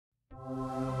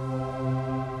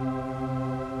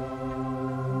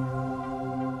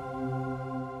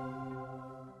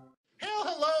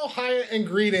and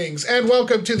greetings, and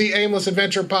welcome to the Aimless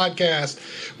Adventure Podcast.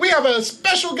 We have a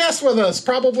special guest with us,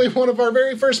 probably one of our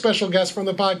very first special guests from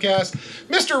the podcast,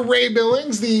 Mr. Ray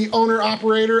Billings, the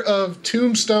owner-operator of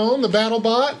Tombstone, the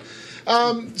Battlebot.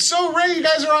 So, Ray, you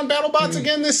guys are on Battlebots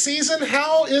again this season.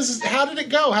 How did it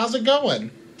go? How's it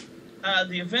going?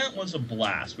 The event was a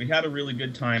blast. We had a really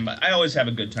good time. I always have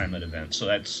a good time at events, so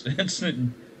it's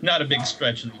not a big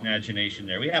stretch of the imagination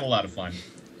there. We had a lot of fun.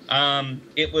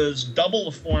 It was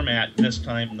double the format this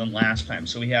time than last time,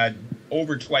 so we had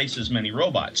over twice as many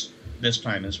robots this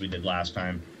time as we did last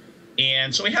time,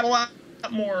 and so we had a lot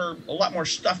more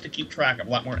stuff to keep track of, a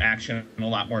lot more action and a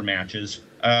lot more matches,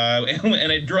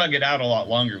 and it drug it out a lot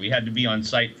longer. We had to be on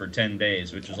site for 10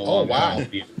 days, which is a long time.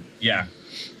 Yeah.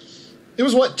 It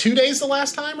was, 2 days the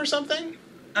last time or something?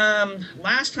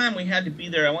 Last time we had to be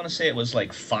there, I want to say it was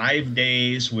like 5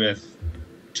 days with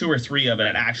 2 or 3 of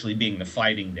it actually being the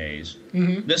fighting days.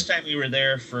 Mm-hmm. This time we were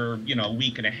there for, a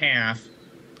week and a half,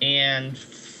 and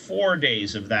 4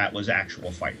 days of that was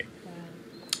actual fighting.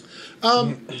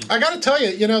 I got to tell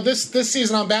you, this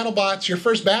season on BattleBots, your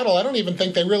first battle, I don't even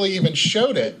think they really even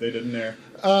showed it. They didn't there.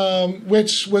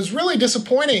 Which was really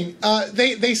disappointing.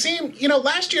 They seem,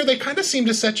 last year they kind of seemed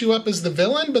to set you up as the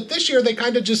villain, but this year they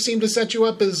kind of just seem to set you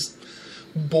up as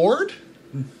bored.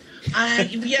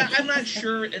 Yeah, I'm not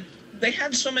sure. They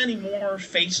had so many more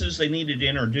faces they needed to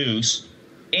introduce,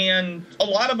 and a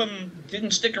lot of them didn't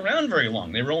stick around very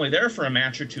long. They were only there for a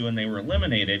match or two, and they were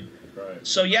eliminated. Right.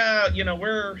 So yeah,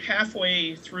 we're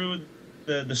halfway through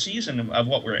the season of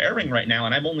what we're airing right now,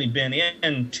 and I've only been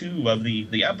in 2 of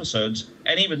the episodes,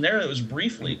 and even there it was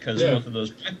briefly because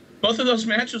both of those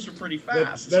matches were pretty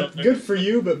fast. That's good for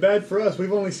you, but bad for us.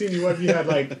 We've only seen you what you had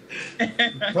like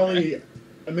probably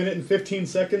a minute and 15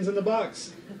 seconds in the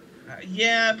box.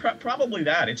 Yeah, probably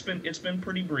that. It's been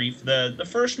pretty brief. The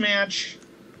first match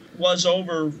was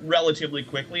over relatively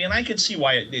quickly, and I could see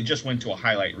why it just went to a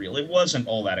highlight reel. It wasn't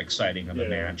all that exciting of a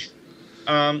match.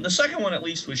 The second one at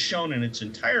least was shown in its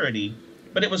entirety,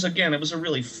 but it was a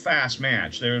really fast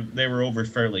match. They were over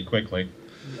fairly quickly.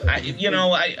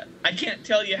 I can't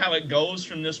tell you how it goes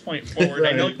from this point forward.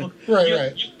 Right. I know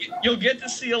you'll get to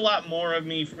see a lot more of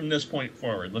me from this point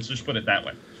forward. Let's just put it that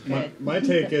way. My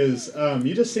take is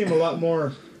you just seem a lot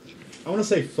more, I want to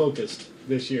say, focused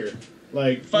this year.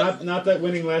 Like, not that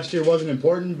winning last year wasn't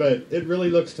important, but it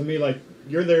really looks to me like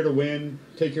you're there to win,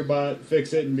 take your bot,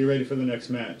 fix it, and be ready for the next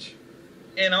match.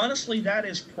 And honestly, that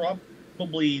is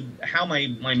probably how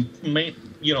my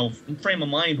frame of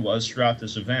mind was throughout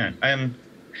this event. And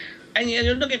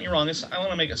don't get me wrong, I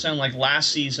want to make it sound like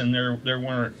last season there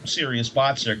weren't serious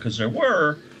bots there, because there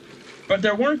were, but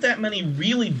there weren't that many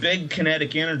really big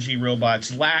kinetic energy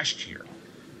robots last year.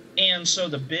 And so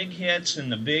the big hits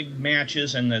and the big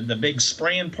matches and the big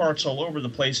spraying parts all over the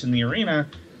place in the arena,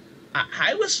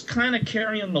 I was kind of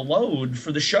carrying the load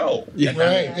for the show. Yeah,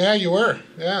 right. Yeah, you were.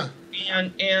 Yeah.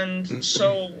 And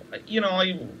so,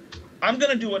 I'm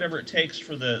going to do whatever it takes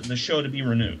for the show to be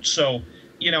renewed. So,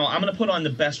 I'm going to put on the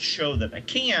best show that I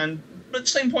can, but at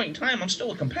the same point in time, I'm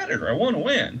still a competitor. I want to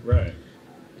win. Right.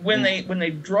 When they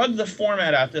drug the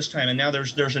format out this time, and now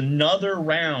there's another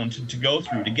round to go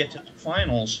through to get to the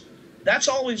finals, that's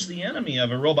always the enemy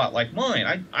of a robot like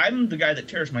mine. I'm the guy that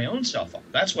tears my own self up.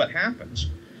 That's what happens.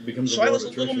 So I was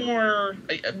a little more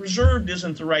reserved.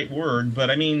 Isn't the right word, but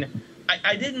I mean,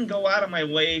 I didn't go out of my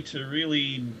way to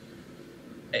really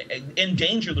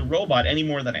endanger the robot any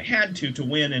more than I had to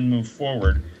win and move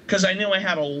forward, because I knew I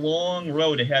had a long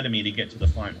road ahead of me to get to the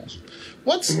finals.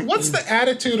 What's the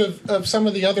attitude of some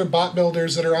of the other bot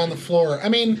builders that are on the floor? I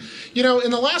mean,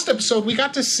 in the last episode, we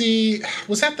got to see,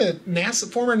 was that the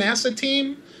former NASA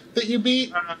team that you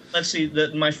beat? Let's see.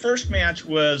 My first match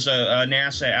was a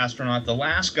NASA astronaut. The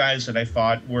last guys that I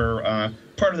fought were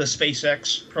part of the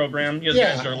SpaceX program. The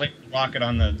guys that are landing the rocket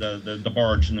on the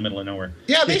barge in the middle of nowhere.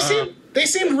 Yeah, they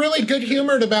seemed really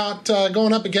good-humored about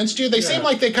going up against you. They seemed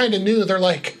like they kind of knew. They're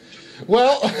like,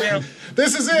 well,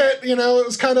 this is it. It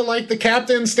was kind of like the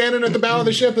captain standing at the bow of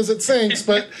the ship as it sinks,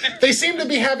 but they seem to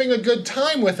be having a good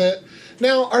time with it.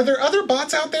 Now, are there other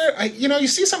bots out there? You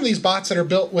see some of these bots that are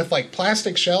built with, like,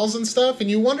 plastic shells and stuff, and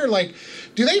you wonder, like,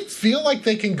 do they feel like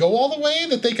they can go all the way,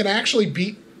 that they can actually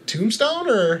beat Tombstone,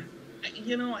 or...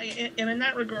 And in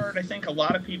that regard, I think a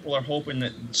lot of people are hoping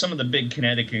that some of the big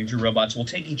kinetic energy robots will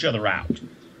take each other out.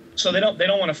 So they don't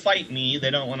want to fight me.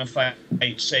 They don't want to fight,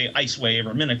 say, Ice Wave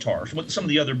or Minotaur, some of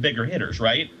the other bigger hitters,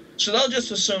 right? So they'll just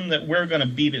assume that we're going to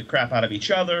beat the crap out of each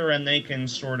other, and they can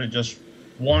sort of just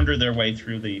wander their way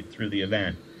through the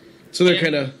event. So they're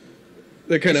kind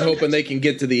of hoping they can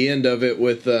get to the end of it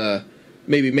with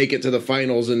maybe make it to the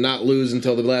finals and not lose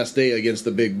until the last day against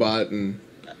the big bot. And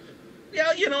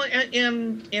Yeah,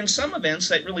 in some events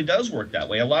that really does work that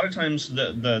way. A lot of times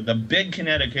the big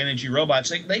kinetic energy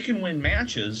robots, they can win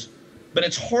matches, but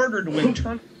it's harder to win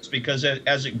tournaments because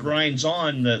as it grinds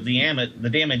on, the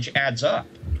damage adds up.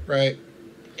 Right.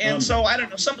 And so I don't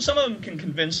know. Some of them can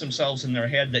convince themselves in their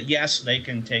head that yes, they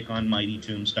can take on mighty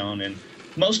Tombstone, and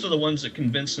most of the ones that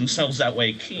convince themselves that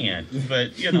way can't.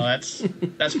 But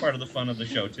that's part of the fun of the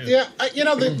show too. Yeah,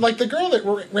 the girl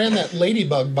that ran that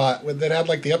Ladybug bot that had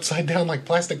like the upside down like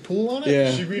plastic pool on it.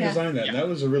 Yeah, she redesigned that. And that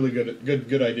was a really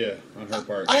good idea on her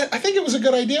part. I think it was a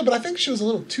good idea, but I think she was a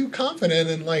little too confident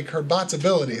in like her bot's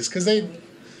abilities because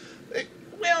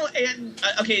Well, and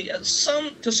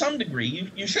to some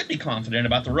degree, you should be confident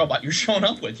about the robot you're showing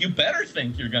up with. You better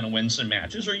think you're going to win some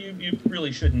matches, or you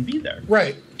really shouldn't be there.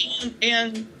 Right.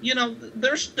 And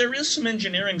there is some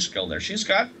engineering skill there. She's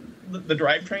got the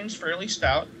drivetrain's fairly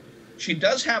stout. She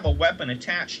does have a weapon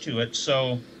attached to it.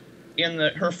 So, in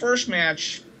her first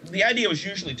match, the idea was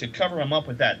usually to cover him up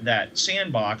with that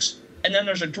sandbox, and then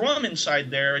there's a drum inside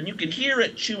there, and you can hear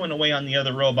it chewing away on the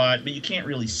other robot, but you can't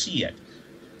really see it.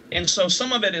 And so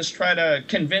some of it is try to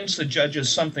convince the judges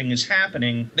something is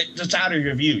happening that's out of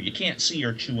your view. You can't see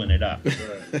her chewing it up.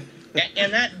 Right.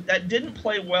 And that didn't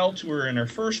play well to her in her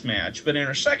first match, but in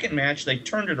her second match, they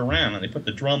turned it around and they put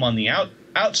the drum on the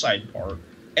outside part,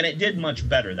 and it did much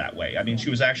better that way. I mean, she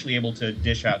was actually able to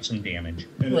dish out some damage.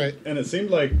 And it seemed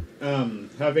like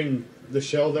having the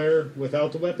shell there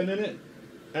without the weapon in it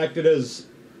acted as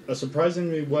a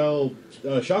surprisingly well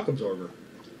shock absorber.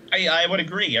 I would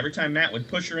agree. Every time Matt would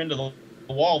push her into the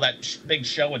wall, that big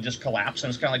shell would just collapse, and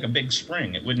it's kind of like a big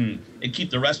spring. It'd keep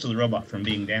the rest of the robot from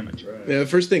being damaged. Right. Yeah, the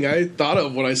first thing I thought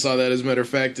of when I saw that, as a matter of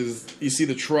fact, is you see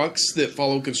the trucks that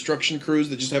follow construction crews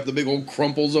that just have the big old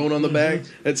crumple zone on the back.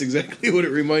 That's exactly what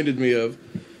it reminded me of.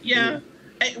 Yeah,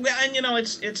 and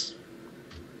it's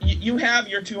you have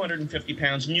your 250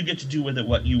 pounds, and you get to do with it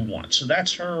what you want. So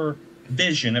that's her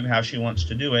vision of how she wants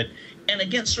to do it. And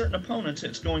against certain opponents,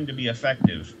 it's going to be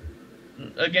effective.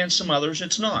 Against some others,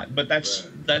 it's not. But that's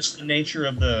the nature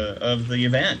of the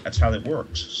event. That's how it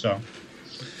works. So,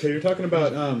 okay, you're talking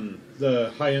about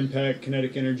the high impact,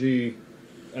 kinetic energy,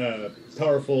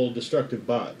 powerful, destructive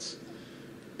bots,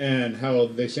 and how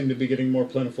they seem to be getting more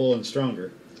plentiful and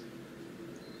stronger.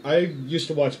 I used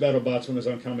to watch Battlebots when it was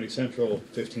on Comedy Central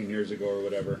 15 years ago or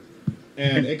whatever.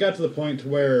 And it got to the point to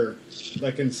where,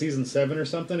 like in season 7 or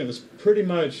something, it was pretty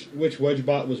much which wedge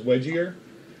bot was wedgier.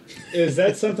 Is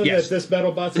that something that this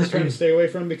BattleBots is trying to stay away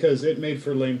from because it made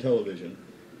for lame television?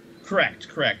 Correct.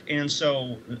 And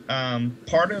so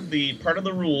part of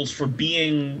the rules for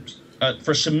being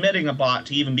for submitting a bot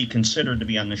to even be considered to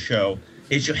be on the show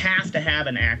is you have to have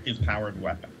an active powered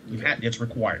weapon. It's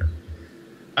required.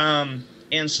 And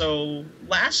so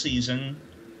last season,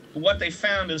 what they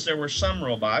found is there were some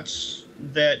robots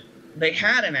that they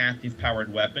had an active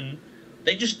powered weapon.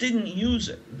 They just didn't use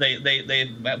it. They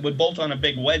would bolt on a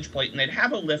big wedge plate, and they'd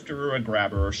have a lifter or a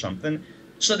grabber or something.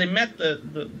 So they met the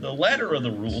letter of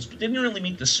the rules, but didn't really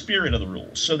meet the spirit of the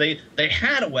rules. So they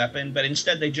had a weapon, but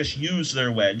instead they just used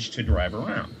their wedge to drive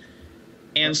around.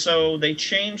 And so they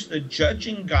changed the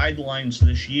judging guidelines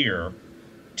this year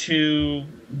to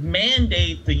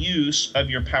mandate the use of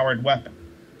your powered weapon.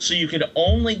 So you could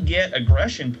only get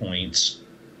aggression points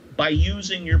by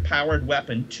using your powered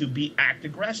weapon to act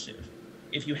aggressive.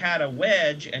 If you had a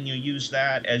wedge and you use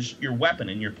that as your weapon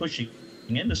and you're pushing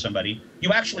into somebody,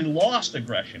 you actually lost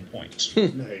aggression points.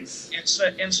 Nice.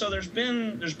 And so there's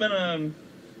been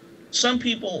some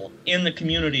people in the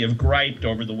community have griped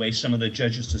over the way some of the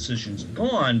judges' decisions have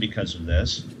gone because of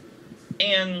this.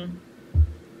 And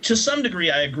to some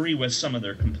degree, I agree with some of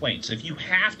their complaints. If you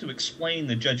have to explain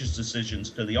the judges'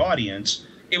 decisions to the audience,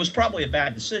 it was probably a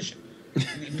bad decision.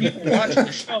 People watching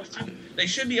the show, they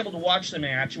should be able to watch the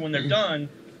match, and when they're done,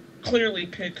 clearly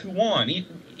pick who won.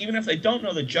 Even if they don't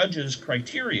know the judges'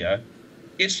 criteria,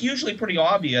 it's usually pretty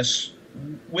obvious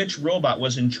which robot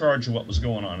was in charge of what was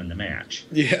going on in the match.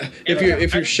 Yeah,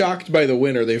 if you're shocked by the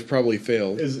winner, they've probably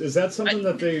failed. Is that something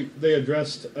that they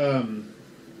addressed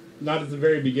not at the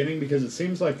very beginning? Because it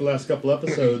seems like the last couple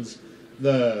episodes,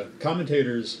 the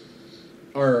commentators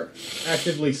are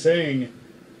actively saying,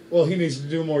 well, he needs to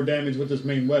do more damage with his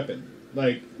main weapon.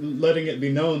 Like, letting it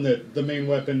be known that the main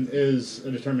weapon is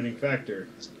a determining factor.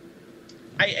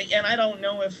 I don't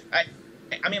know if...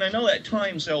 I mean, I know at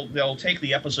times they'll take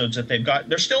the episodes that they've got.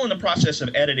 They're still in the process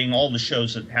of editing all the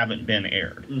shows that haven't been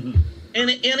aired. Mm-hmm. And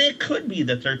it could be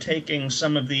that they're taking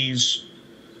some of these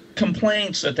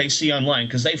complaints that they see online,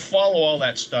 because they follow all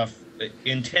that stuff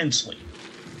intensely.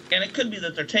 And it could be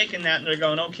that they're taking that and they're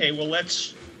going, okay, well,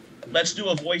 let's do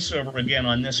a voiceover again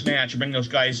on this match, bring those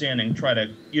guys in and try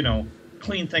to,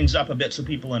 clean things up a bit so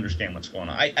people understand what's going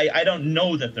on. I don't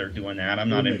know that they're doing that. I'm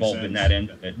not involved in that end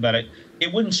of it, but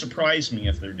it wouldn't surprise me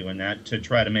if they're doing that to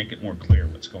try to make it more clear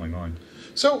what's going on.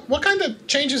 So what kind of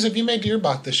changes have you made to your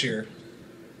bot this year?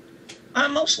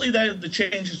 Mostly the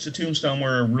changes to Tombstone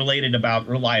were related about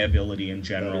reliability in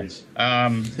general.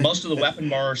 Most of the weapon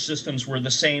bar systems were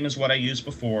the same as what I used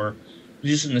before,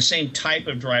 using the same type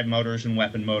of drive motors and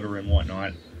weapon motor and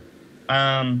whatnot.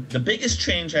 The biggest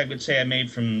change I would say I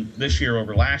made from this year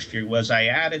over last year was I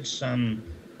added some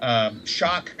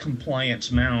shock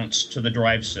compliance mounts to the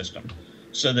drive system,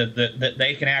 so that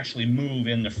they can actually move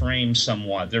in the frame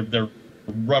somewhat. They're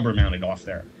rubber mounted off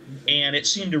there, and it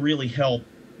seemed to really help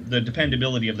the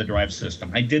dependability of the drive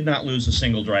system. I did not lose a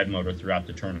single drive motor throughout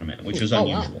the tournament, which is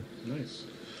unusual. Wow. Nice.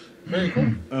 Very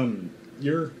cool.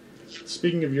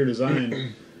 Speaking of your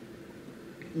design,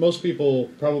 most people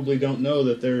probably don't know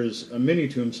that there's a mini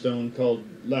Tombstone called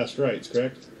Last Rites,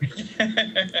 correct?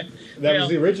 That was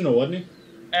the original, wasn't he?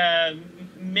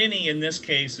 Mini in this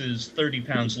case is 30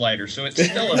 pounds lighter, so it's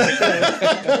still a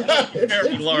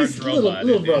very large robot.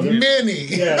 Little brother. Mini.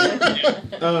 Yeah.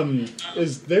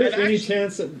 Is there any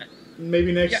chance that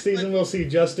maybe next season we'll see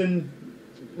Justin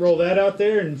roll that out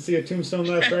there and see a Tombstone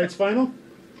Last Rites final?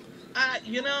 I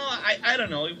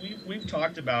don't know. We've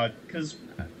talked about, because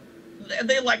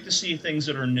they like to see things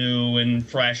that are new and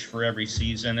fresh for every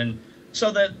season, and so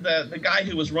the guy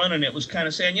who was running it was kind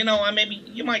of saying, maybe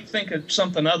you might think of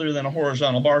something other than a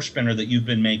horizontal bar spinner that you've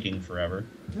been making forever.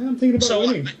 I'm thinking about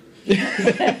winning.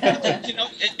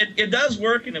 It does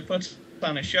work, and it puts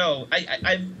on a show.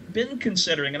 I've been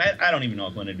considering, and I don't even know if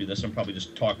I'm going to do this. I'm probably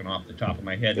just talking off the top of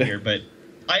my head here, but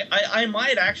I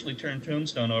might actually turn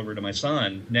Tombstone over to my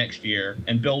son next year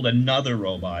and build another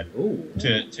robot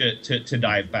to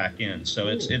dive back in. So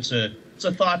it's a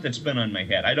thought that's been on my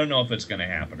head. I don't know if it's going to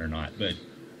happen or not, but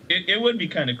it would be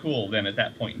kind of cool then at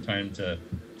that point in time to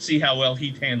see how well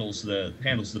he handles the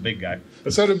big guy.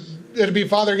 So it'd be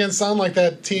father against son, like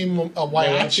that team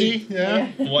Waiachi?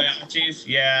 Yeah. Waiachis,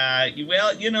 yeah.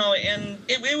 Well, and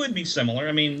it would be similar.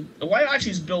 I mean, the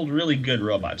Waiachis build really good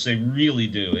robots. They really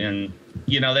do. And,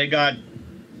 they got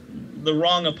the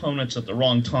wrong opponents at the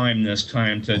wrong time this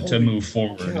time to move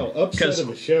forward. Cow, upset of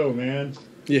the show, man.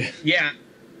 Yeah.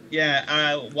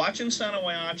 Watching Son of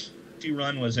Waiachi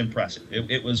run was impressive.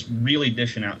 It was really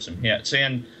dishing out some hits.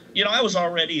 And, I was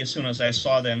already, as soon as I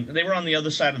saw them, they were on the other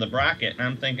side of the bracket, and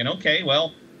I'm thinking, okay,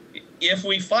 well, if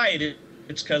we fight,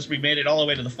 it's because we made it all the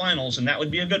way to the finals, and that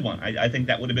would be a good one. I think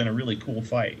that would have been a really cool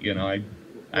fight.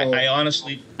 I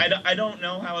honestly, I don't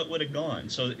know how it would have gone.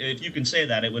 So if you can say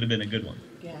that, it would have been a good one.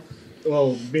 Yeah.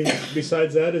 Well,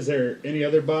 besides that, is there any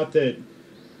other bot that,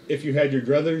 if you had your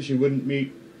druthers, you wouldn't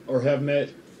meet or have met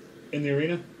in the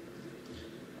arena?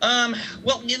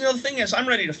 Well, the thing is, I'm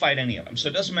ready to fight any of them, so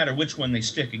it doesn't matter which one they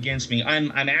stick against me.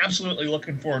 I'm absolutely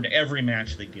looking forward to every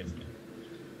match they give me.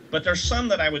 But there's some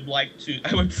that I would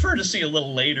prefer to see a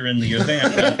little later in the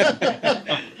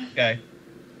event. Okay.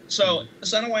 So,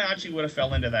 Son of Waiachi would have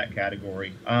fell into that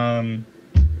category.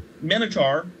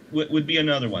 Minotaur would be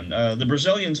another one. The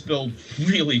Brazilians build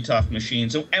really tough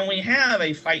machines, and we have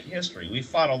a fight history. We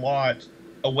fought a lot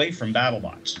away from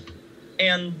Battlebots.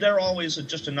 And they're always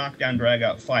just a knockdown,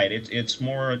 drag-out fight. It's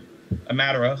more a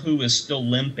matter of who is still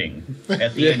limping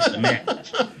at the end of the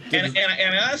match. And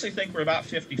I honestly think we're about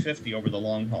 50-50 over the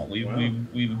long haul.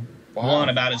 We've won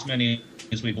about as many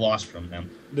as we've lost from them.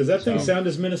 Does that thing sound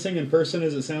as menacing in person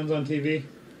as it sounds on TV?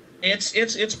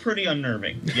 It's pretty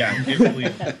unnerving. Yeah, it really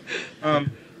is.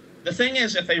 The thing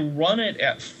is, if they run it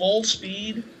at full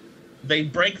speed, they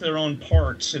break their own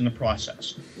parts in the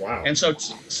process. Wow. And so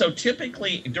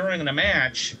typically during the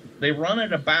match, they run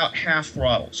it about half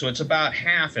throttle. So it's about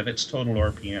half of its total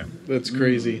RPM. That's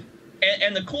crazy.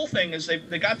 And the cool thing is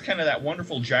they got kind of that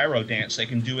wonderful gyro dance they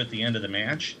can do at the end of the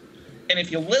match. And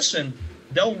if you listen,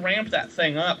 they'll ramp that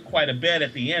thing up quite a bit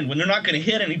at the end when they're not going to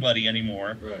hit anybody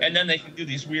anymore. Right. And then they can do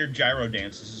these weird gyro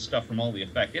dances and stuff from all the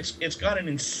effect. It's got an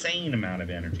insane amount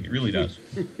of energy. It really does.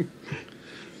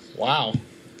 Wow.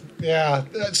 Yeah.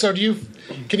 So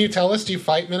can you tell us, do you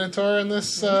fight Minotaur in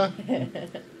this? They're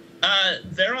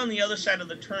on the other side of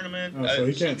the tournament. So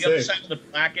he can't the other side of the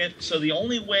bracket. So the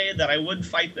only way that I would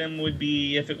fight them would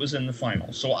be if it was in the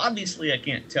final. So obviously I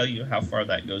can't tell you how far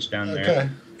that goes down there. Okay,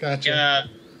 gotcha.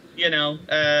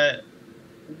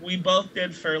 We both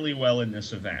did fairly well in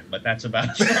this event, but that's about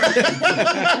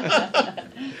it.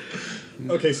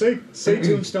 Okay, say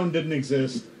Tombstone didn't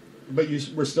exist, but you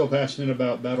were still passionate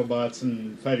about BattleBots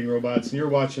and fighting robots, and you're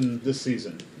watching this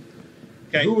season.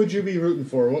 Okay. Who would you be rooting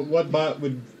for? What bot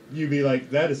would you be like,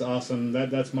 that is awesome,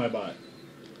 that's my bot?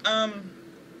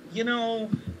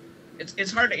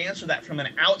 it's hard to answer that from an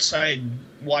outside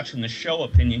watching the show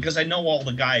opinion because I know all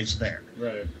the guys there.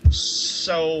 Right.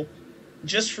 So,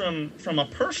 just from a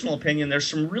personal opinion, there's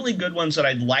some really good ones that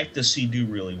I'd like to see do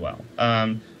really well.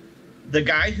 The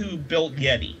guy who built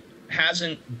Yeti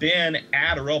hasn't been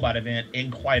at a robot event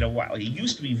in quite a while. He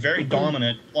used to be very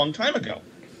dominant a long time ago.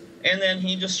 And then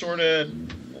he just sort of,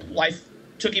 life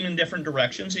took him in different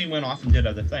directions. He went off and did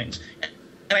other things.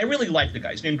 And I really like the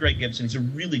guy. His name's Greg Gibson. He's a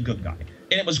really good guy.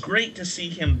 And it was great to see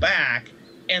him back.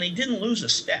 And he didn't lose a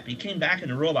step. He came back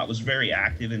and the robot was very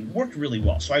active and worked really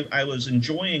well. So I was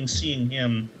enjoying seeing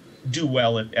him do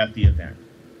well at the event.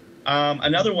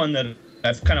 Another one that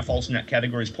kind of falls in that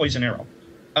category is Poison Arrow.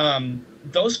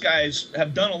 Those guys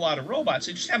have done a lot of robots.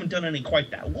 They just haven't done any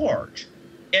quite that large.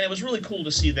 And it was really cool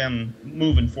to see them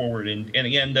moving forward. And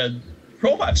again, the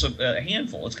robot's a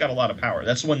handful. It's got a lot of power.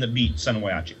 That's the one that beat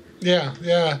Sanawayachi.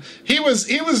 Yeah. He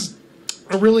was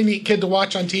a really neat kid to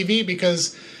watch on TV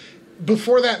because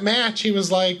before that match, he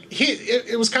was like,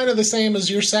 it was kind of the same as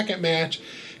your second match.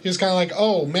 He was kind of like,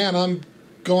 oh, man, I'm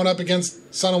going up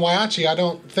against Sanawayachi. I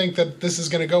don't think that this is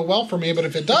going to go well for me, but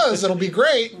if it does, it'll be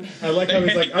great. I like how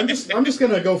he's like, I'm just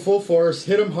going to go full force,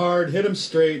 hit him hard, hit him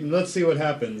straight, and let's see what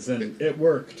happens. And it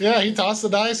worked. Yeah, he tossed the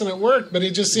dice and it worked, but he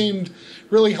just seemed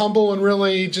really humble and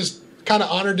really just kind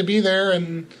of honored to be there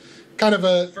and kind of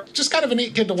a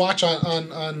neat kid to watch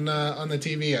on the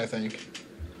TV, I think.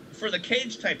 For the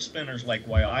cage type spinners like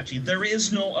Waiachi, there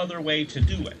is no other way to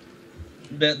do it.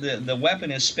 The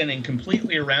weapon is spinning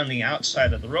completely around the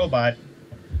outside of the robot,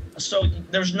 so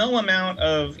there's no amount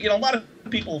of, a lot of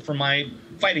people from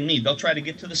fighting me, they'll try to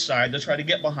get to the side, they'll try to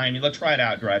get behind me, they'll try to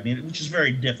outdrive me, which is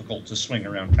very difficult to swing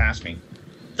around past me.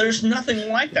 There's nothing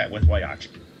like that with Waiachi.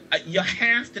 You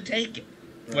have to take it.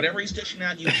 Whatever he's dishing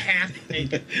out, you have to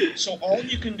take it. So all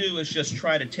you can do is just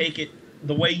try to take it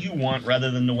the way you want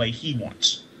rather than the way he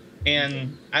wants.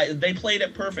 And they played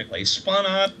it perfectly. Spun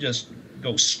up, just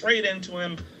go straight into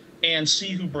him, and see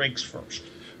who breaks first.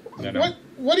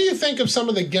 What do you think of some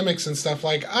of the gimmicks and stuff?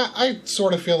 Like, I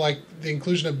sort of feel like the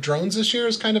inclusion of drones this year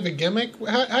is kind of a gimmick.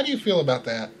 How do you feel about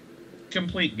that?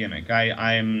 Complete gimmick.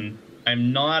 I'm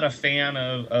not a fan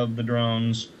of the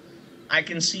drones. I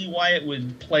can see why it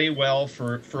would play well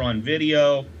for on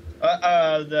video.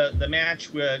 The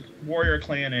match with Warrior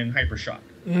Clan and Hypershock,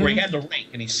 where he had the rake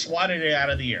and he swatted it out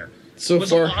of the air. So it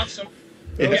was far, awesome.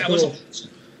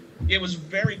 It was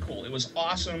very cool. It was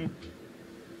awesome.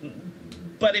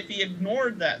 But if he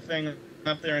ignored that thing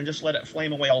up there and just let it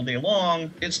flame away all day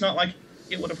long, it's not like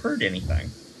it would have hurt anything.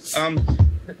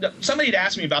 Somebody had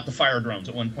asked me about the fire drones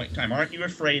at one point in time. Aren't you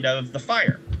afraid of the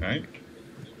fire? Right?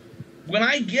 When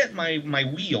I get my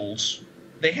wheels,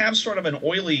 they have sort of an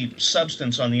oily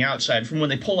substance on the outside from when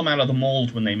they pull them out of the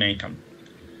mold when they make them.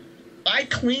 I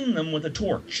clean them with a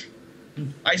torch.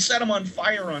 I set them on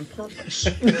fire on purpose.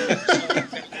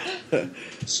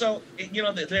 So,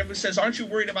 everybody says, aren't you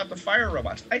worried about the fire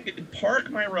robots? I could park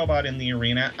my robot in the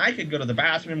arena. I could go to the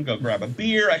bathroom, go grab a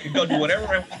beer. I could go do whatever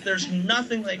I want. There's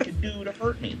nothing they could do to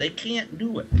hurt me. They can't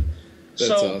do it.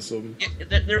 That's awesome.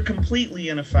 They're completely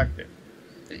ineffective.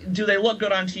 Do they look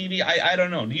good on TV? I don't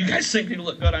know. Do you guys think they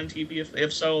look good on TV?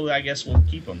 If so, I guess we'll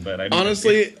keep them. But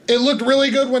honestly, it looked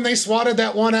really good when they swatted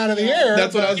that one out of the air.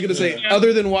 That's what I was going to say. Yeah.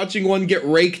 Other than watching one get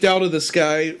raked out of the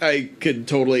sky, I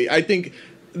think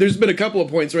there's been a couple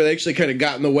of points where they actually kind of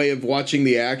got in the way of watching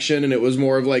the action, and it was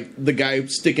more of like the guy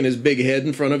sticking his big head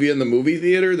in front of you in the movie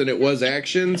theater than it was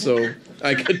action, so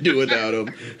I could do without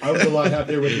him. I was a lot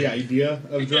happier with the idea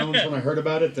of drones when I heard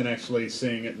about it than actually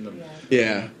seeing it in the...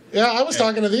 Yeah. Yeah, I was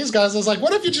talking to these guys. I was like,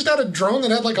 what if you just had a drone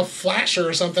that had like a flasher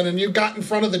or something and you got in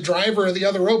front of the driver or the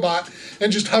other robot and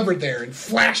just hovered there and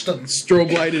flashed them?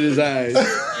 Strobe lighted his eyes.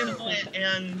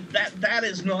 And that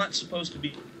is not supposed to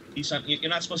be something. You're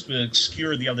not supposed to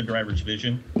obscure the other driver's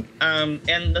vision.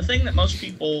 And the thing that most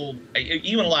people,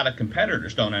 even a lot of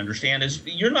competitors, don't understand is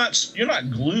you're not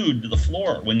glued to the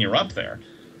floor when you're up there.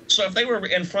 So if they were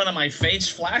in front of my face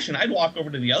flashing, I'd walk over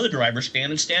to the other driver's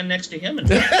stand and stand next to him. And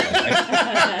if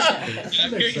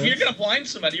you're going to blind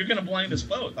somebody, you're going to blind us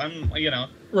both. Right.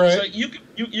 So you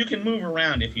can move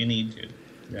around if you need to.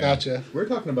 Yeah. Gotcha. We were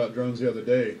talking about drones the other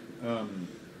day.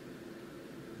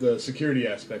 The security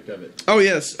aspect of it. Oh,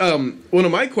 yes. One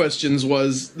of my questions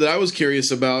that I was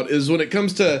curious about is when it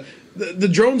comes to the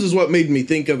drones is what made me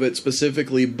think of it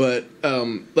specifically, but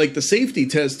like the safety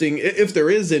testing, if there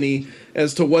is any,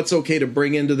 as to what's okay to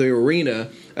bring into the arena.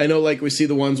 I know like we see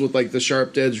the ones with like the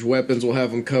sharp-edged weapons, we'll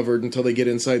have them covered until they get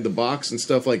inside the box and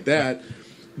stuff like that.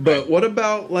 But what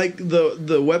about like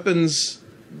the weapons,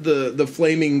 the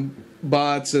flaming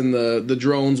bots and the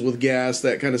drones with gas,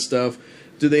 that kind of stuff?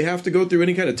 do they have to go through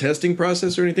any kind of testing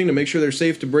process or anything to make sure they're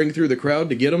safe to bring through the crowd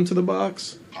to get them to the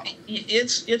box?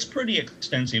 It's pretty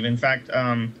extensive. In fact,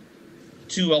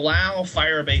 to allow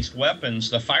fire-based weapons,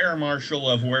 the fire marshal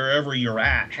of wherever you're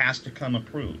at has to come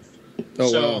approve.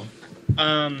 Oh,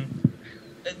 wow.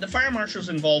 The fire marshal's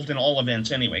involved in all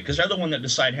events anyway, because they're the one that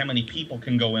decide how many people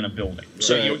can go in a building.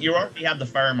 So you already have the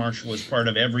fire marshal as part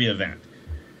of every event.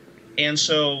 And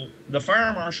so the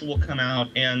fire marshal will come out,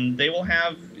 and they will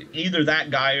have either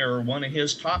that guy or one of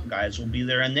his top guys will be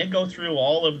there, and they go through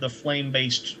all of the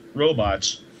flame-based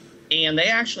robots, and they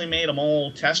actually made them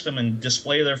all test them and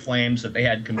display their flames, that they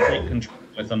had complete control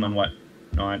with them and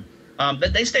whatnot.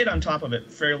 But they stayed on top of it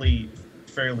fairly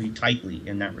tightly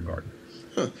in that regard.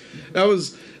 Huh. That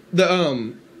was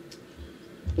the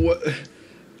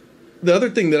other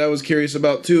thing that I was curious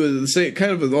about too is the same,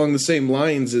 kind of along the same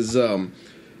lines, is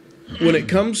when it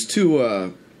comes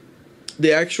to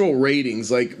the actual ratings.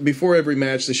 Like before every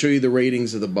match, they show you the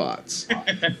ratings of the bots.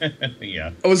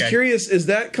 Yeah. I was curious, is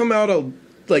that come out of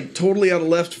like totally out of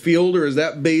left field, or is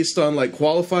that based on like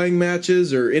qualifying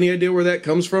matches, or any idea where that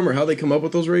comes from or how they come up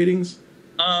with those ratings?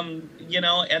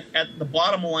 At the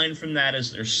bottom line from that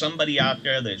is there's somebody out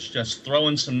there that's just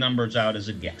throwing some numbers out as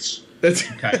a guess. That's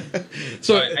okay.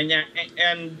 So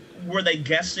and were they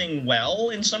guessing well?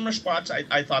 In some spots,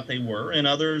 I thought they were. In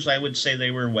others, I would say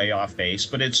they were way off base.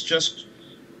 But it's just,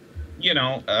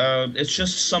 it's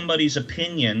just somebody's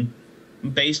opinion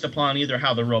based upon either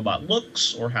how the robot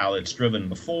looks or how it's driven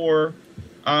before.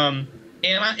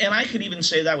 And I could even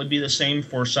say that would be the same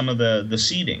for some of the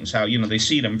seedings. How they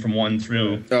seed them from 1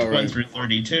 through 1 through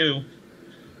 32.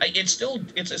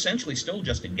 It's essentially still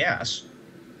just a guess.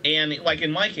 And like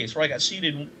in my case, where I got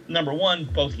seeded number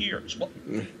 1 both years, well,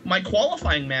 my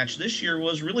qualifying match this year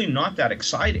was really not that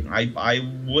exciting. I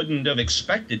wouldn't have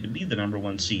expected to be the number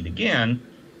 1 seed again,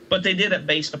 but they did it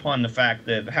based upon the fact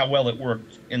that how well it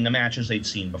worked in the matches they'd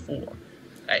seen before.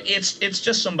 It's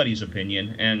just somebody's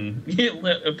opinion, and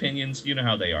opinions, you know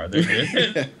how they are.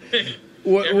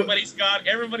 Everybody's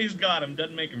got them.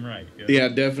 Doesn't make them right. Yeah,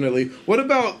 definitely. What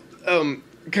about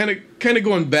kind of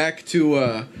going back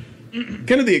to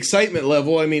kind of the excitement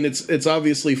level? I mean, it's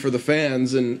obviously for the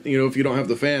fans, and if you don't have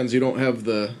the fans, you don't have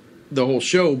the whole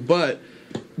show. But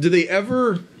do they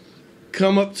ever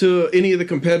come up to any of the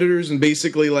competitors and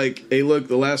basically like, hey, look,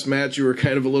 the last match you were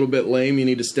kind of a little bit lame, you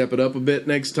need to step it up a bit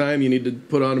next time, you need to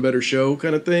put on a better show,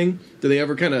 kind of thing? Do they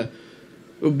ever kind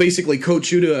of basically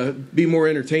coach you to be more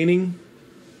entertaining?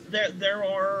 There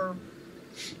are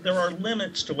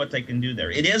limits to what they can do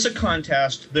there. It is a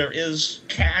contest. There is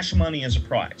cash money as a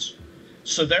prize.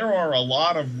 So there are a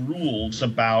lot of rules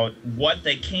about what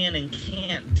they can and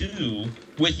can't do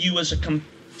with you as a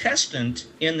contestant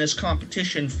in this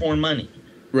competition for money.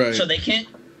 Right. So they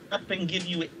can't come up and give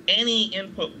you any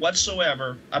input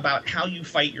whatsoever about how you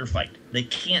fight your fight. They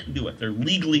can't do it. They're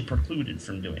legally precluded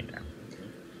from doing that.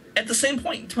 At the same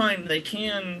point in time, they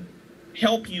can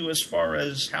help you as far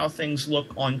as how things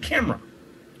look on camera.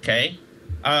 Okay?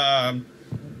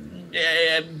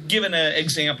 Given an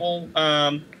example,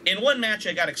 in one match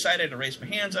I got excited to raise my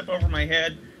hands up over my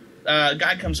head. A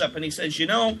guy comes up and he says,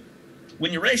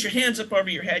 when you raise your hands up over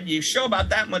your head, you show about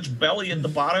that much belly at the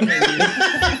bottom, and you're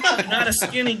not a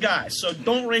skinny guy, so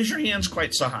don't raise your hands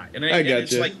quite so high. And I got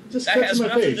it's you. like, Just that has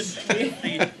nothing face. to do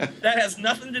with that has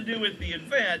nothing to do with the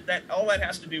event. All that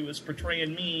has to do is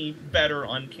portraying me better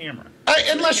on camera.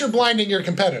 Unless you're blinding your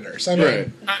competitors. I mean,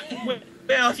 Right.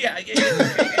 Well, yeah,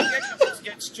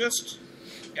 it's just.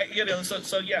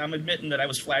 So yeah, I'm admitting that I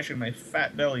was flashing my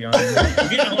fat belly on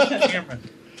camera.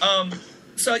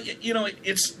 So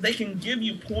they can give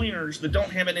you pointers that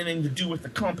don't have anything to do with the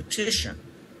competition,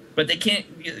 but they can't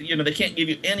give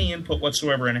you any input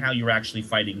whatsoever in how you're actually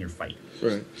fighting your fight.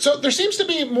 Right. So there seems to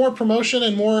be more promotion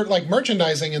and more like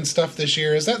merchandising and stuff this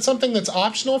year. Is that something that's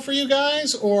optional for you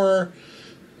guys, or?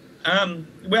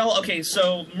 Well, okay.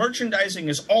 So merchandising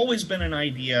has always been an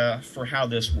idea for how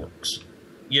this works.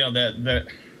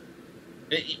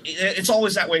 It's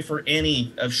always that way for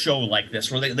any show like this,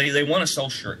 where they want to sell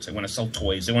shirts, they want to sell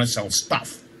toys, they want to sell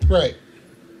stuff. Right.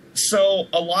 So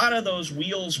a lot of those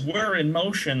wheels were in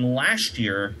motion last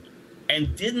year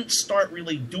and didn't start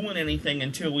really doing anything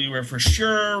until we were for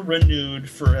sure renewed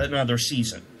for another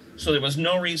season. So there was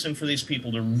no reason for these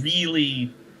people to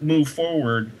really move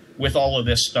forward with all of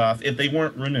this stuff if they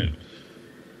weren't renewed.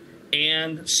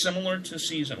 And similar to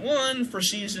Season 1, for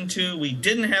Season 2, we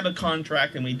didn't have a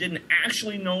contract, and we didn't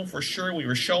actually know for sure we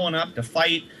were showing up to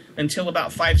fight until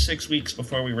about 5-6 weeks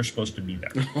before we were supposed to be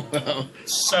there. Wow.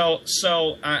 So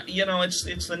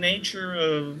it's the nature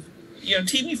of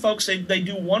TV folks. They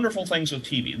do wonderful things with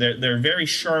TV. They're very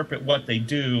sharp at what they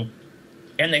do,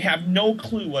 and they have no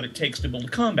clue what it takes to build a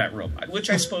combat robot, which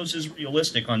I suppose is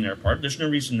realistic on their part. There's no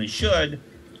reason they should.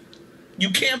 You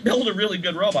can't build a really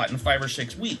good robot in 5 or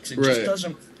 6 weeks. It just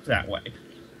doesn't work that way.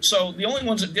 So the only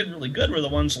ones that did really good were the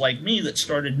ones like me that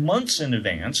started months in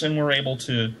advance and were able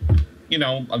to,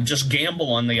 just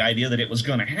gamble on the idea that it was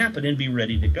going to happen and be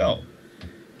ready to go.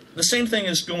 The same thing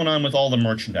is going on with all the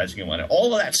merchandising and whatnot.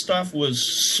 All of that stuff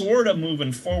was sort of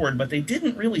moving forward, but they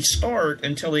didn't really start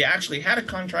until they actually had a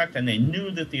contract and they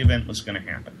knew that the event was going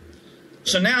to happen.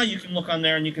 So now you can look on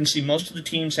there and you can see most of the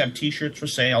teams have T-shirts for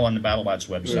sale on the Battlebots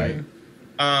website.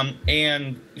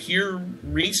 And here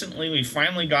recently we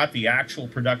finally got the actual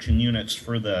production units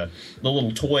for the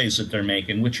little toys that they're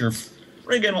making, which are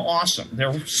friggin' awesome.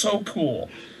 They're so cool.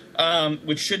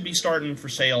 Which should be starting for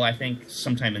sale, I think,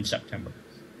 sometime in September.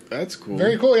 That's cool.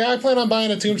 Very cool. Yeah, I plan on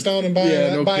buying a Tombstone and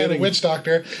buying a Witch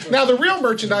Doctor. Now, the real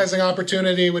merchandising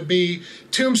opportunity would be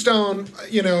Tombstone,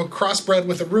 crossbred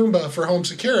with a Roomba for home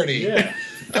security. Yeah.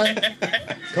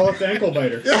 Call it the ankle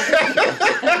biter.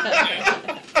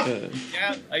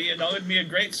 Yeah, it'd be a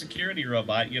great security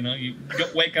robot. You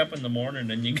wake up in the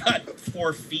morning and you got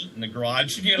 4 feet in the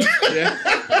garage. Where's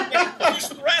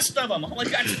the rest of them? All I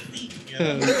got is feet.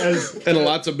 And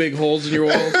lots of big holes in your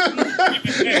walls.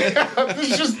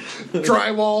 It's just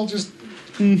drywall, just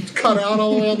cut out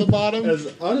all the way on the bottom.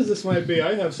 As odd as this might be,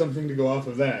 I have something to go off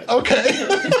of that. Okay.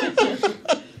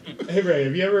 Hey Ray,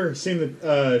 have you ever seen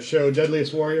the show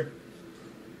Deadliest Warrior?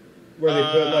 Where they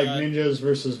put like ninjas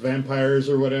versus vampires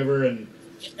or whatever, and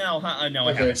no,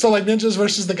 I haven't. So like ninjas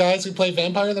versus the guys who play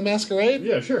Vampire the Masquerade?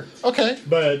 Yeah, sure. Okay.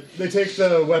 But they take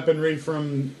the weaponry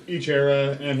from each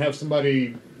era and have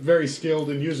somebody very skilled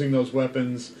in using those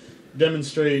weapons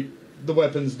demonstrate the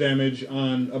weapon's damage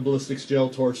on a ballistics gel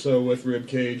torso with rib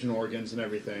cage and organs and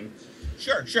everything.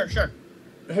 Sure.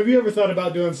 Have you ever thought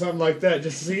about doing something like that,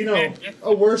 just to see,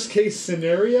 a worst case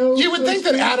scenario? You would think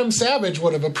that Adam Savage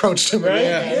would have approached him. Right?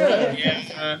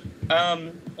 Yeah.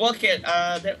 Well, okay.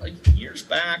 Years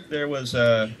back, there was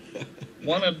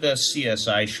one of the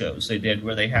CSI shows they did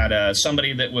where they had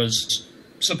somebody that was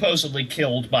supposedly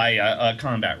killed by a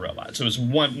combat robot. So it was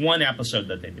one episode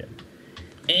that they did.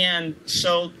 And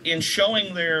so in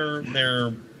showing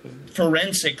their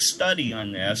forensic study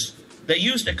on this, they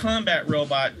used a combat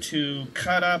robot to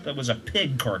cut up, it was a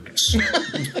pig carcass.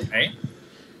 Okay?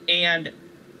 And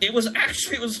it was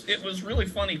really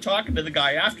funny talking to the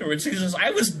guy afterwards. He says,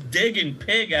 I was digging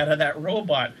pig out of that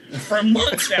robot for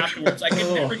months afterwards. I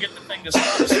could never get the thing to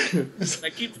stop. I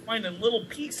keep finding little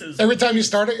pieces. Every time you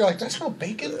start it, you're like, do I smell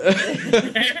bacon?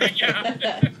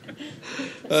 Yeah.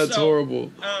 That's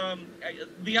horrible.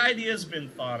 The idea has been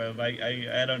thought of.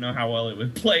 I don't know how well it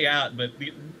would play out, but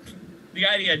the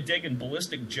idea of digging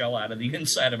ballistic gel out of the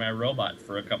inside of my robot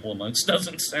for a couple of months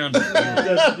doesn't sound good.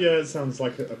 Yeah, it sounds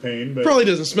like a pain. But probably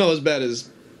doesn't smell as bad as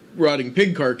rotting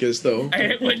pig carcass, though.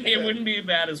 It wouldn't be as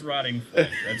bad as rotting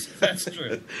fish. That's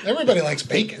true. Everybody likes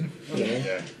bacon.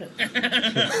 Yeah.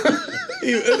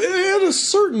 It had a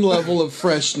certain level of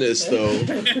freshness, though.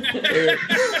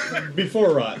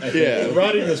 Before rot, I think. Yeah.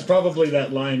 Rotting is probably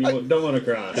that line you don't want to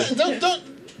cross.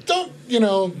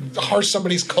 Don't harsh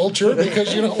somebody's culture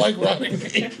because you don't like rotting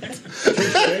meat.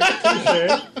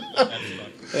 Touché.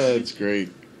 That's great.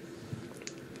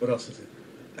 What else is it?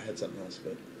 I had something else,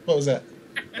 but What was that?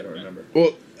 I don't remember.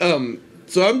 Well,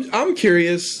 so I'm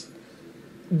curious.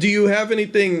 Do you have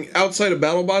anything outside of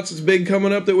BattleBots that's big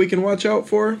coming up that we can watch out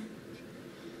for?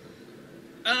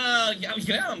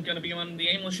 Yeah, I'm going to be on the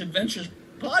Aimless Adventures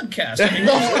podcast.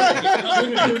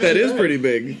 That is pretty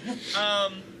big.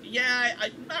 Yeah,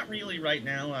 not really right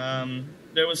now.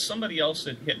 There was somebody else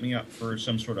that hit me up for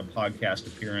some sort of podcast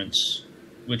appearance,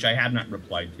 which I have not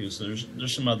replied to. So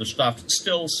there's some other stuff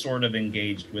still sort of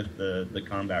engaged with the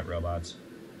combat robots.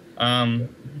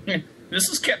 This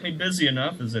has kept me busy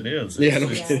enough as it is.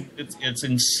 It's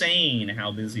insane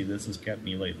how busy this has kept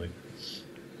me lately.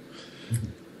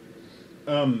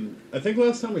 I think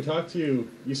last time we talked to you,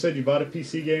 you said you bought a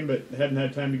PC game but hadn't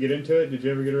had time to get into it. Did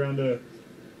you ever get around to?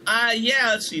 Yeah.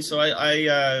 Let's see. So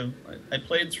I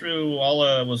played through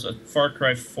all. Was a Far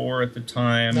Cry 4 at the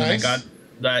time. Nice.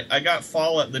 I got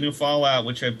Fallout, the new Fallout,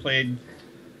 which I played.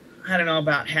 I don't know,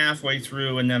 about halfway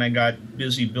through, and then I got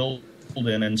busy building,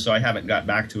 and so I haven't got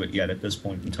back to it yet at this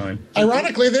point in time.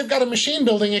 Ironically, they've got a machine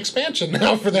building expansion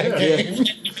now for that game.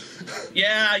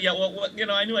 Yeah. Well,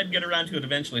 I knew I'd get around to it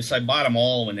eventually, so I bought them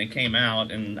all when they came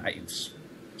out, and I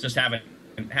just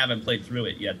haven't played through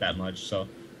it yet that much. So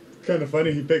Kind of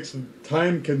funny. He picks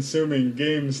time-consuming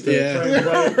games to try and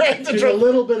play Right, in a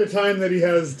little bit of time that he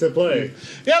has to play.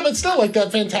 Yeah, but still, like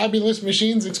that Fantabulous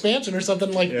Machines expansion or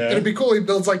something like. Yeah. It'd be cool. He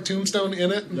builds like Tombstone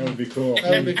in it. That would be cool. That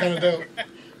would be kind of dope.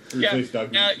 replace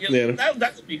Doug.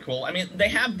 That would be cool. I mean, they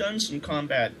have done some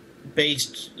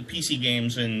combat-based PC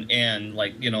games and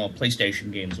like, you know,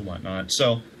 PlayStation games and whatnot.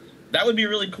 So that would be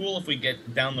really cool if we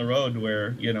get down the road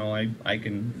where, you know, I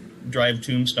can drive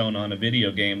Tombstone on a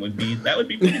video game. That would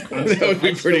be pretty cool. That would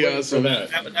be pretty awesome.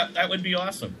 That would be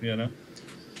awesome, you know.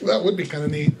 That would be kind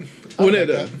of neat.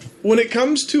 When it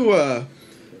comes to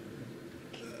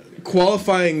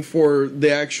qualifying for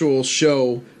the actual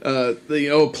show, you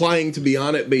know, applying to be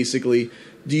on it, basically,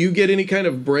 do you get any kind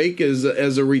of break as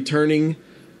returning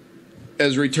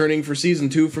for season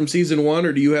 2 from season 1,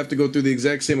 or do you have to go through the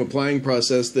exact same applying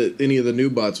process that any of the new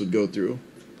bots would go through?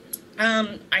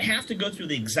 I have to go through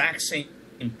the exact same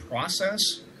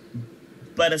process,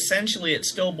 but essentially it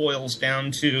still boils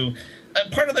down to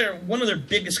one of their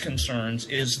biggest concerns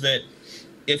is that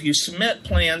if you submit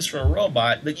plans for a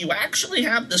robot, that you actually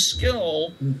have the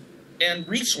skill and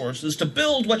resources to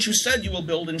build what you said you will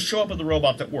build and show up with a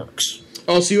robot that works.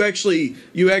 Oh, so you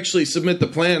actually submit the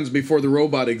plans before the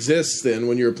robot exists then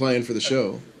when you're applying for the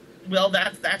show. Well,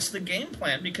 that's the game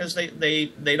plan, because they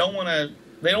don't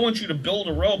want you to build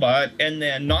a robot and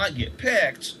then not get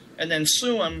picked and then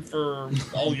sue them for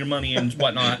all your money and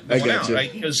whatnot going out,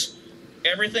 right? Because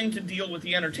everything to deal with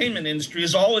the entertainment industry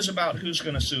is always about who's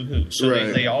going to sue who. So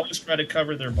right. they always try to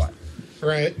cover their butt.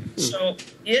 Right. So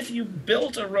if you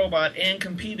built a robot and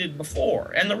competed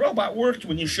before, and the robot worked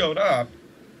when you showed up,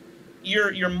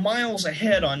 you're miles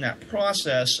ahead on that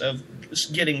process of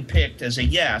getting picked as a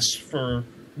yes for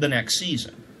the next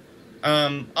season.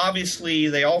 Obviously,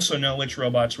 they also know which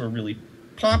robots were really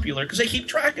popular because they keep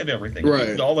track of everything.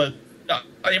 Right. All the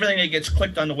everything that gets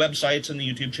clicked on the websites and the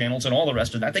YouTube channels and all the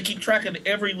rest of that. They keep track of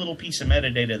every little piece of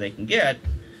metadata they can get.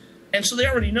 And so they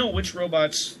already know which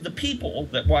robots the people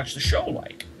that watch the show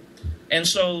like. And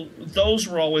so those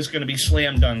were always going to be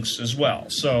slam dunks as well.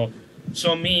 So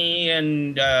me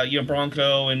and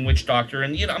Bronco and Witch Doctor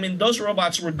and those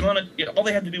robots were gonna. All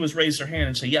they had to do was raise their hand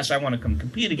and say, "Yes, I want to come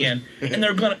compete again," and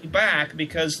they're going to be back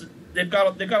because they've got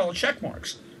all the check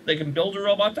marks. They can build a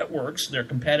robot that works. They're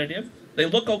competitive. They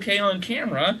look okay on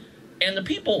camera, and the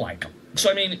people like them. So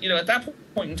at that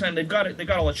point in time, they've got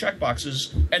all the check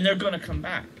boxes, and they're going to come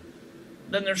back.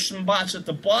 Then there's some bots at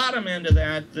the bottom end of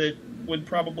that would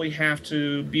probably have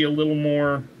to be a little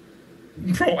more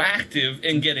proactive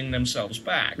in getting themselves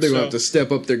back. They're going to have to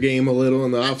step up their game a little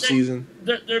in the off season.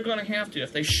 They're going to have to.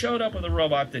 If they showed up with a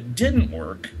robot that didn't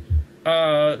work,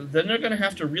 then they're going to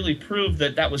have to really prove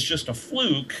that was just a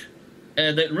fluke,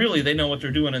 and that really they know what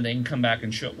they're doing and they can come back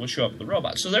and show up with the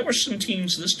robot. So there were some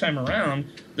teams this time around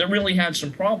that really had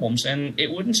some problems, and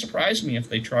it wouldn't surprise me if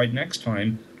they tried next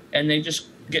time and they just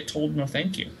get told no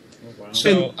thank you. Oh, wow.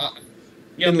 So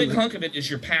a big hunk of it is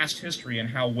your past history and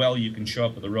how well you can show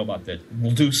up with a robot that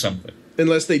will do something.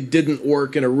 Unless they didn't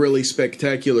work in a really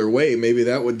spectacular way, maybe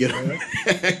that would get them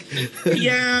back.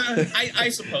 Yeah, I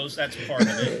suppose that's part of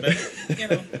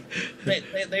it. But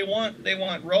they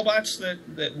want robots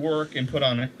that work and put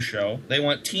on a show. They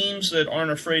want teams that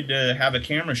aren't afraid to have a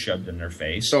camera shoved in their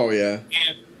face. Oh yeah.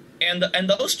 And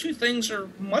those two things are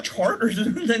much harder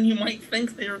than you might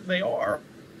think they are.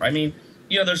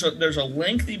 There's a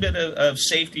lengthy bit of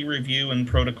safety review and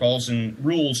protocols and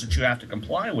rules that you have to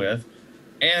comply with,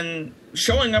 and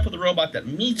showing up with a robot that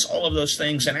meets all of those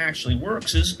things and actually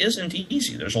works isn't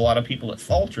easy. There's a lot of people that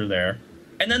falter there,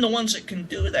 and then the ones that can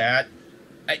do that,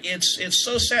 it's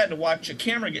so sad to watch a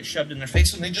camera get shoved in their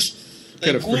face and they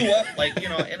glue up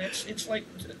and it's like,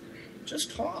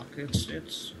 just talk. You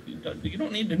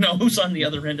don't need to know who's on the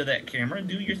other end of that camera.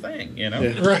 Do your thing, Yeah.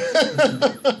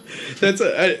 That's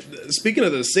speaking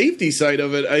of the safety side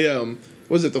of it.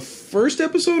 Was it the first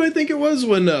episode? I think it was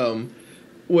when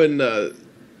the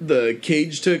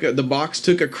box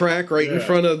took a crack right in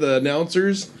front of the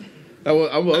announcers. I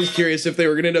was curious if they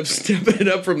were going to end up stepping it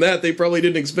up from that. They probably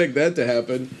didn't expect that to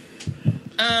happen.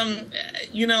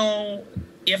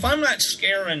 If I'm not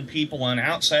scaring people on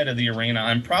outside of the arena,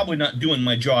 I'm probably not doing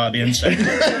my job inside.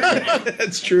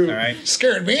 That's true. All right?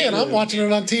 Scared me, and I'm watching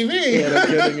it on TV.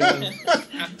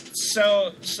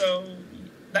 So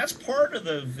that's part of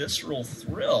the visceral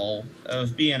thrill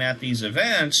of being at these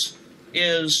events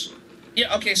is,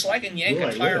 so I can yank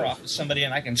a tire off of somebody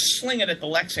and I can sling it at the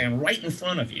Lexan right in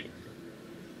front of you.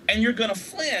 And you're going to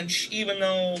flinch even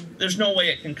though there's no way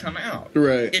it can come out.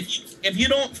 Right. If you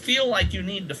don't feel like you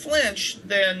need to flinch,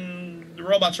 then the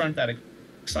robots aren't that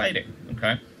exciting,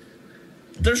 okay?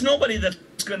 There's nobody that's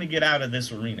going to get out of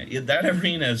this arena. That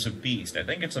arena is a beast. I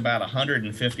think it's about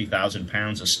 150,000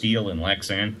 pounds of steel in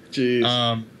Lexan. Jeez.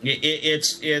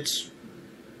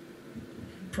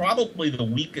 probably the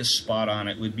weakest spot on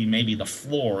it would be maybe the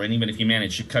floor, and even if you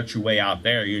manage to cut your way out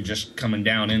there, you're just coming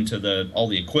down into all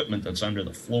the equipment that's under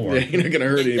the floor. Yeah, you're not going to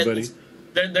hurt anybody.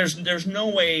 There's no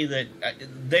way that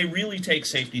they really take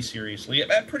safety seriously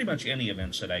at pretty much any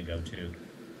events that I go to.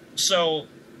 So,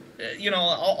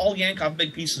 I'll yank off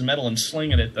big pieces of metal and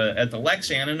sling it at the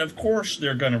Lexan, and of course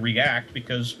they're going to react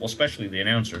because, well, especially the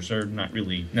announcers, are not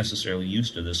really necessarily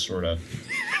used to this sort of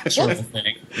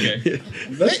thing. Yeah.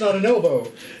 That's not an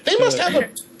elbow. They must have a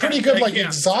pretty good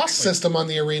exhaust system on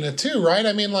the arena too, right?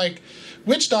 I mean, like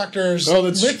Witch Doctor's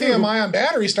lithium-ion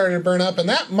battery started to burn up, and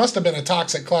that must have been a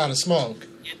toxic cloud of smoke.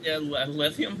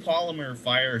 Lithium polymer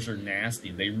fires are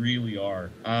nasty. They really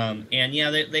are. And yeah,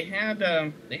 they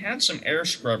had some air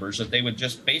scrubbers that they would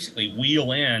just basically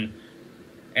wheel in,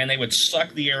 and they would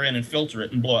suck the air in and filter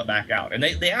it and blow it back out. And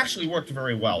they actually worked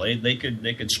very well. They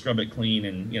could scrub it clean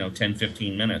in 10,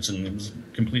 15 minutes, and it was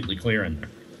completely clear in there.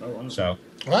 Oh, wow. So.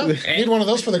 Well, need one of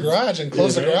those for the garage and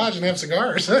close the garage and have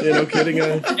cigars. No kidding.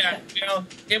 Yeah,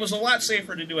 it was a lot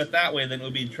safer to do it that way than it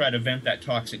would be to try to vent that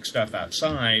toxic stuff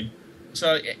outside.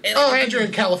 So, and you're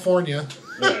in California.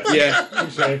 Yeah.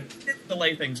 Didn't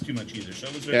delay things too much either. So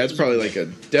it's probably like a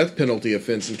death penalty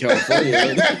offense in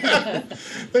California.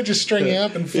 They just string you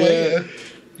up and flay you.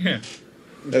 Yeah.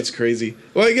 That's crazy.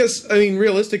 Well, I mean,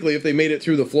 realistically, if they made it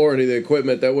through the floor into the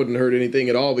equipment, that wouldn't hurt anything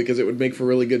at all because it would make for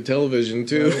really good television,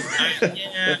 too.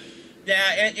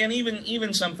 Yeah, and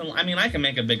even something. I mean, I can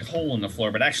make a big hole in the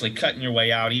floor, but actually cutting your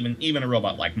way out, even a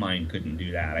robot like mine couldn't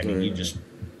do that. I mean, you just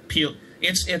peel.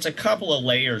 It's a couple of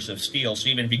layers of steel, so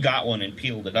even if you got one and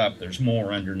peeled it up, there's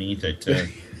more underneath it.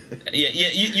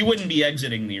 You wouldn't be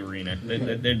exiting the arena.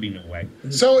 There'd be no way.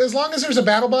 So as long as there's a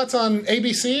Battlebots on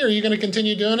ABC, are you going to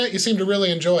continue doing it? You seem to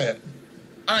really enjoy it.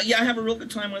 Yeah, I have a real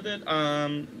good time with it.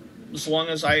 As long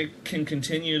as I can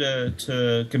continue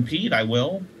to compete, I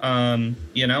will.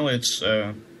 It's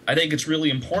I think it's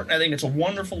really important. I think it's a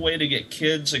wonderful way to get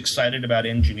kids excited about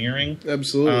engineering.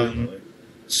 Absolutely.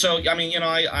 So, I mean,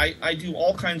 I do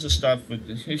all kinds of stuff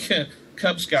with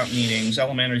Cub Scout meetings,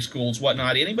 elementary schools,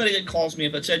 whatnot. Anybody that calls me,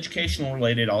 if it's educational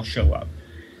related, I'll show up.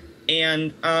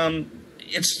 And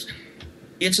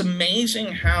it's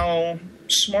amazing how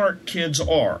smart kids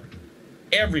are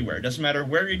everywhere. It doesn't matter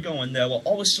where you're going. They will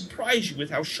always surprise you with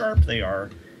how sharp they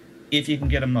are if you can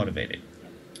get them motivated.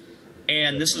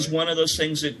 And this is one of those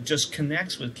things that just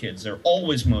connects with kids. They're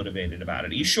always motivated about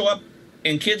it. You show up,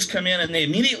 and kids come in and they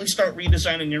immediately start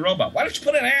redesigning your robot. Why don't you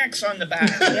put an axe on the back?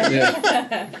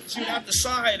 Shoot out the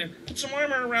side and put some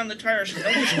armor around the tires and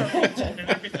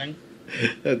everything.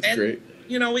 That's great.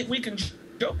 We can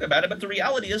joke about it, but the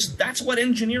reality is that's what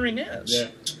engineering is. Yeah.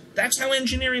 That's how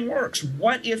engineering works.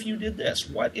 What if you did this?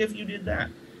 What if you did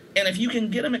that? And if you can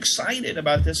get them excited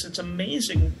about this, it's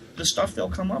amazing the stuff they'll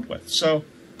come up with. So,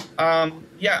 I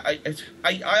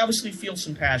obviously feel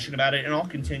some passion about it, and I'll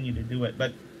continue to do it.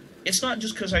 But it's not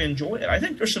just because I enjoy it. I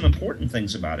think there's some important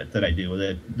things about it that I do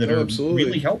that are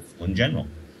really helpful in general.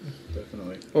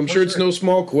 Definitely. Well, I'm sure it's no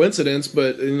small coincidence,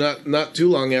 but not too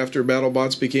long after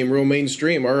BattleBots became real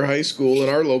mainstream, our high school in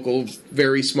our local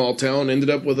very small town ended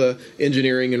up with a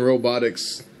engineering and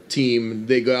robotics team.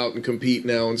 They go out and compete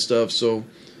now and stuff. So,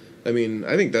 I mean,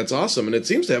 I think that's awesome, and it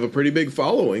seems to have a pretty big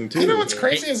following too. You know what's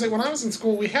crazy is that when I was in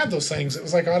school, we had those things. It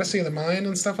was like Odyssey of the Mind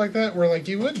and stuff like that, where like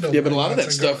you would build. Yeah, but a lot of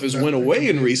that stuff has went away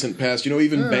in recent past.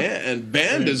 Even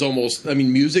band is almost. I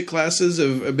mean, music classes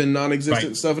have been non-existent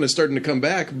and stuff, and it's starting to come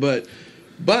back. But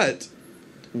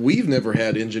we've never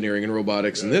had engineering and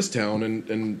robotics in this town,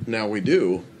 and now we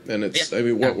do. And it's. I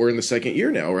mean, we're in the second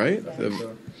year now, right?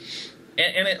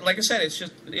 And like I said,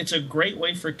 it's a great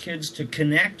way for kids to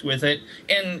connect with it.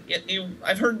 And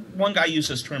I've heard one guy use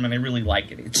this term, and I really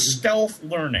like it. It's stealth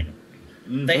learning.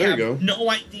 They have no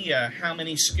idea how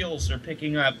many skills they're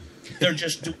picking up. They're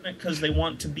just doing it because they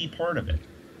want to be part of it.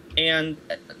 And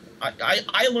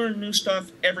I learn new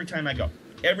stuff every time I go.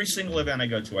 Every single event I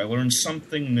go to, I learn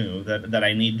something new that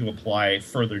I need to apply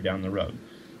further down the road.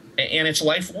 And it's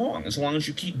lifelong. As long as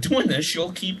you keep doing this,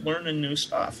 you'll keep learning new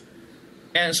stuff.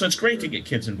 And so it's great to get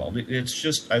kids involved. It's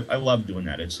just I love doing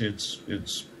that.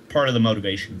 It's part of the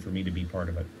motivation for me to be part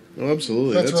of it. Oh,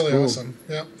 absolutely. That's really cool. Awesome.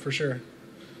 Yeah, for sure.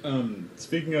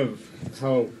 Speaking of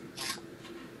how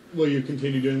will you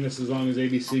continue doing this as long as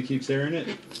ABC keeps airing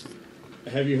it,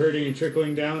 have you heard any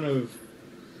trickling down of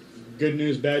good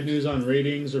news, bad news on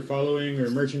ratings or following or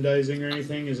merchandising or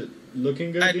anything? Is it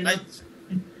looking good?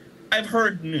 I've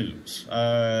heard news,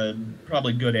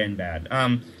 probably good and bad.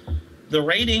 The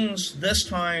ratings this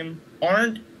time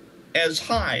aren't as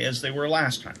high as they were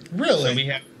last time. Really?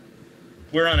 So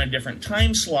we're on a different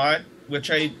time slot, which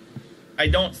I I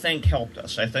don't think helped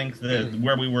us. I think that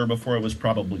where we were before was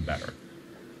probably better.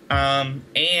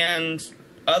 And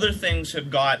other things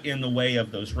have got in the way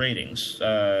of those ratings.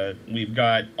 We've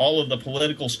got all of the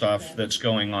political stuff that's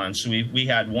going on. So we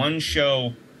had one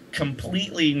show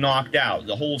completely knocked out.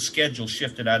 The whole schedule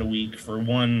shifted out a week for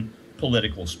one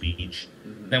political speech.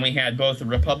 Then we had both the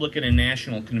Republican and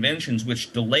national conventions,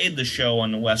 which delayed the show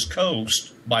on the West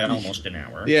Coast by almost an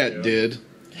hour. Yeah, it did.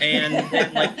 And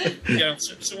then,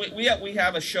 so we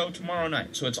have a show tomorrow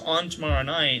night. So it's on tomorrow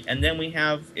night, and then we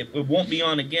have it won't be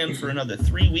on again for another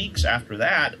 3 weeks after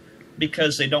that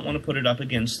because they don't want to put it up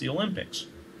against the Olympics.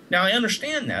 Now I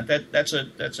understand that's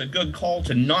a good call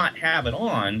to not have it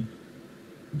on,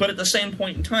 but at the same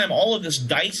point in time, all of this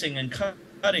dicing and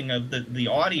cutting of the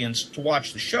audience to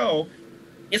watch the show,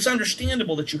 it's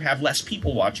understandable that you have less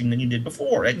people watching than you did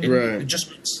before. It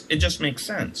just makes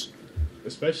sense.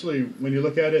 Especially when you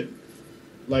look at it,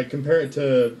 like compare it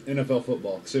to NFL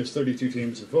football, because there's 32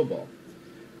 teams in football.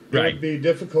 It Right. would be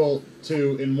difficult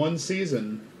to, in one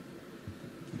season,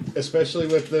 especially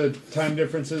with the time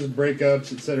differences,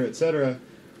 breakups, et cetera,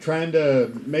 trying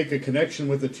to make a connection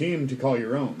with the team to call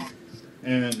your own.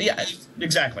 And Yeah,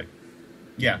 exactly.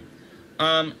 Yeah.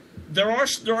 There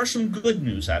are some good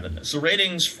news out of this. The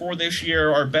ratings for this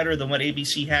year are better than what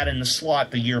ABC had in the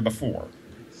slot the year before.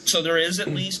 So there is at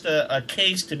least a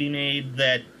case to be made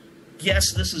that,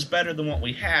 yes, this is better than what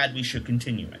we had. We should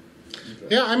continue it.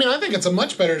 Yeah, I mean, I think it's a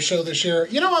much better show this year.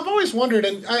 You know, I've always wondered,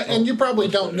 and you probably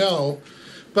don't know,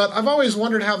 but I've always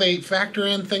wondered how they factor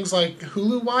in things like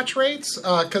Hulu watch rates.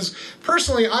 Because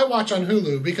personally, I watch on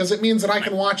Hulu because it means that I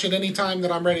can watch it anytime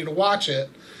that I'm ready to watch it.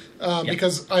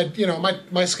 Because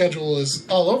my schedule is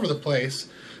all over the place.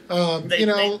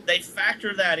 They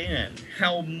factor that in.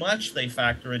 How much they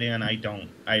factor it in, I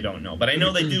don't know. But I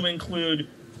know they do include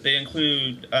even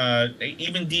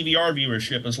DVR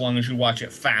viewership as long as you watch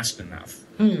it fast enough.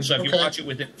 So if you watch it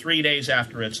within 3 days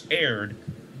after it's aired,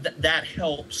 that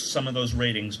helps some of those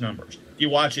ratings numbers. If you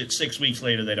watch it 6 weeks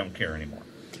later, they don't care anymore.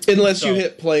 Unless you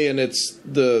hit play and it's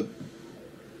the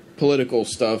political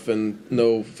stuff and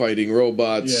no fighting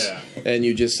robots, and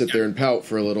you just sit there and pout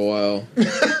for a little while.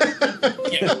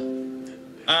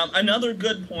 Another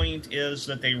good point is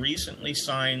that they recently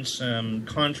signed some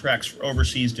contracts for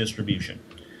overseas distribution.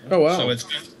 Oh wow!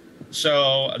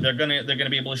 So they're gonna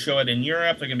be able to show it in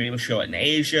Europe. They're gonna be able to show it in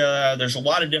Asia. There's a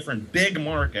lot of different big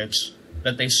markets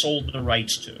that they sold the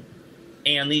rights to,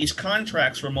 and these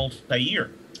contracts were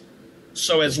multi-year.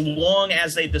 So as long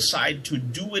as they decide to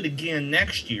do it again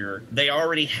next year, they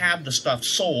already have the stuff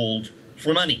sold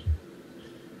for money.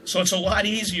 So it's a lot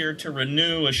easier to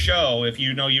renew a show if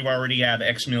you know you already have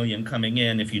X million coming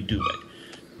in if you do it.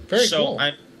 Very cool.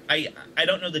 I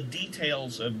don't know the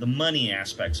details of the money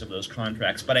aspects of those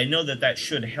contracts, but I know that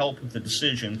should help with the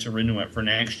decision to renew it for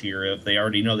next year if they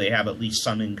already know they have at least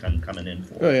some income coming in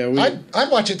for it. Oh, yeah, I'd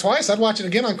watch it twice. I'd watch it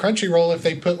again on Crunchyroll if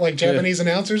they put like Japanese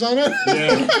announcers on it.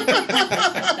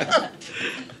 yeah.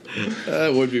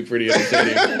 That would be pretty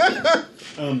entertaining.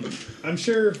 I'm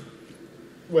sure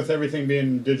with everything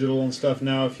being digital and stuff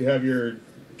now, if you have your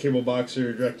cable box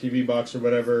or DirecTV box or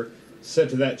whatever set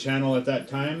to that channel at that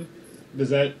time, does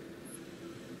that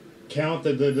count?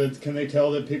 Can they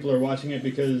tell that people are watching it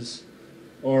because,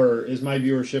 or is my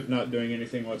viewership not doing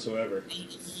anything whatsoever?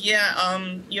 Yeah,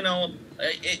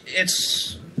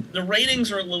 it's the ratings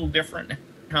are a little different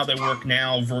how they work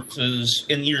now versus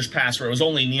in years past where it was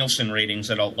only Nielsen ratings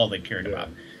that all they cared about.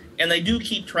 And they do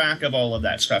keep track of all of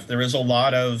that stuff. There is a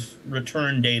lot of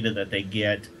return data that they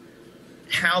get.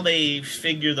 How they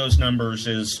figure those numbers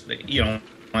is,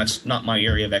 that's not my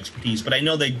area of expertise, but I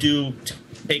know they do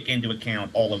take into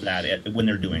account all of that when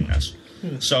they're doing this.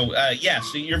 So,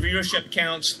 yes, your viewership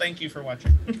counts. Thank you for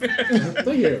watching.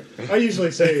 Thank you. I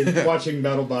usually say watching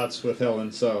Battlebots with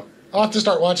Helen, so I'll have to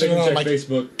start watching it on my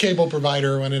Facebook cable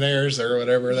provider when it airs or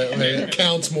whatever. That way it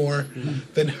counts more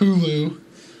than Hulu.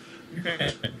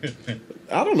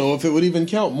 I don't know if it would even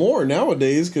count more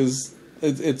nowadays because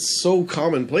it's so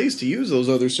commonplace to use those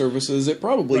other services. It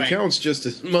probably counts just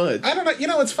as much. I don't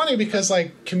know. It's funny because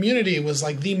like Community was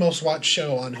like the most watched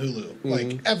show on Hulu,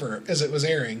 like ever, as it was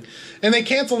airing, and they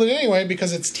canceled it anyway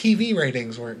because its TV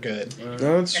ratings weren't good.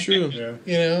 That's true.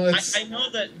 Yeah. I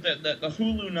know that the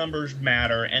Hulu numbers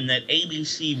matter and that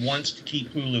ABC wants to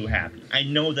keep Hulu happy. I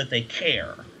know that they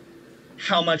care.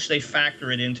 How much they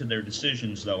factor it into their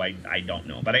decisions, though, I don't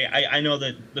know. But I know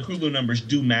that the Hulu numbers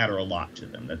do matter a lot to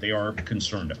them, that they are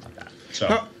concerned about that.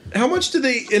 So, how much do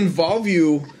they involve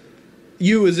you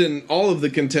as in all of the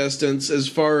contestants, as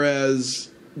far as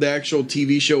the actual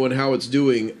TV show and how it's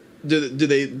doing? Do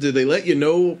they let you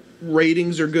know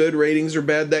ratings are good, ratings are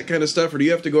bad, that kind of stuff, or do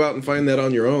you have to go out and find that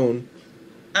on your own?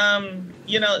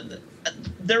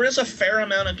 There is a fair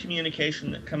amount of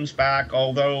communication that comes back,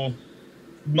 although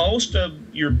most of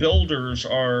your builders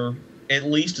are at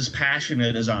least as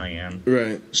passionate as I am.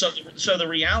 Right. So the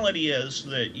reality is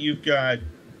that you've got,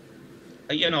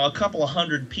 a couple of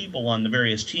hundred people on the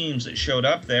various teams that showed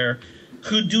up there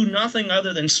who do nothing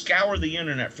other than scour the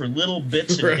internet for little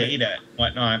bits of data and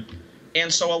whatnot.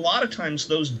 And so a lot of times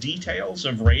those details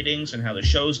of ratings and how the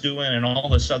show's doing and all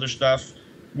this other stuff,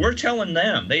 we're telling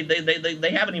them. They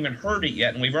haven't even heard it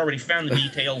yet, and we've already found the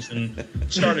details and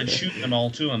started shooting them all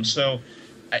to them. So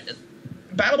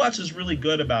BattleBots is really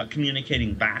good about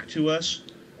communicating back to us,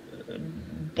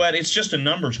 but it's just a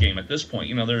numbers game at this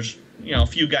point. There's a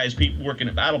few guys working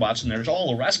at BattleBots, and there's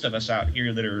all the rest of us out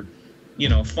here that are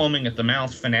foaming at the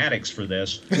mouth fanatics for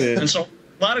this. Yeah. And so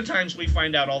a lot of times we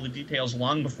find out all the details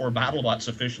long before BattleBots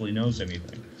officially knows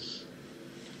anything.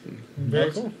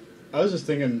 Very cool. I was just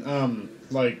thinking,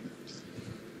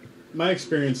 my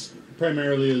experience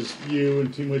primarily is you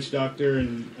and Team Witch Doctor,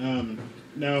 and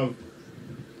now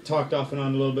talked off and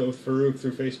on a little bit with Farouk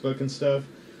through Facebook and stuff.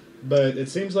 But it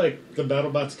seems like the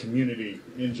BattleBots community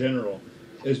in general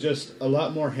is just a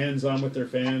lot more hands-on with their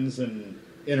fans and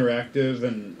interactive,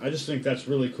 and I just think that's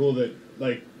really cool that,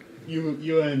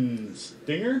 you and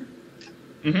Stinger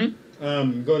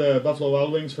go to Buffalo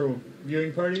Wild Wings for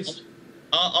viewing parties.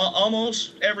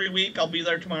 Almost every week. I'll be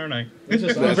there tomorrow night. That's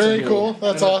just awesome. Very cool.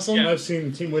 That's awesome. Yeah. I've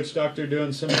seen Team Witch Doctor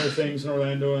doing similar things in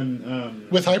Orlando and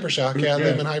with Hypershock. Yeah,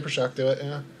 them and Hypershock do it.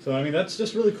 Yeah. So I mean, that's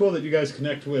just really cool that you guys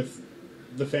connect with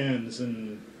the fans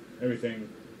and everything.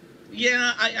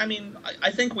 Yeah,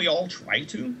 I think we all try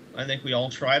to. I think we all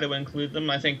try to include them.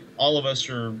 I think all of us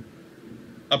are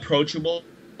approachable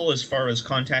as far as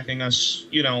contacting us.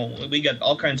 We get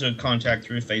all kinds of contact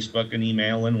through Facebook and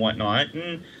email and whatnot,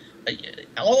 and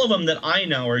all of them that I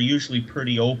know are usually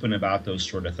pretty open about those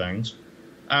sort of things.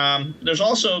 There's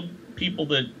also people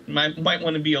that might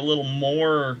want to be a little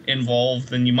more involved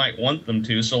than you might want them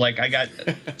to. So, I got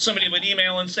somebody would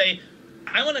email and say,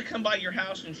 I want to come by your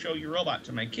house and show your robot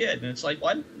to my kid. And it's like,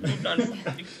 well,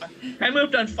 I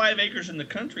moved on 5 acres in the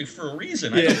country for a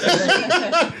reason.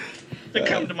 I to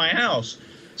come to my house.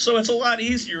 So it's a lot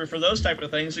easier for those type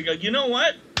of things to go, you know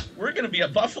what? We're going to be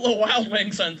at Buffalo Wild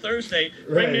Wings on Thursday.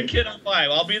 Bring your kid on by.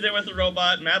 I'll be there with the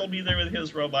robot. Matt will be there with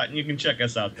his robot, and you can check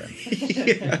us out there.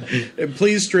 And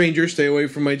please, stranger, stay away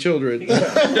from my children.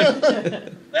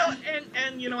 Well,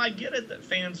 and I get it that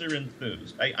fans are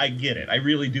enthused. I get it. I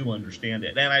really do understand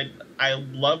it. And I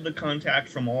love the contact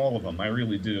from all of them. I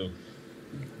really do.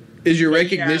 Is your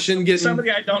recognition getting...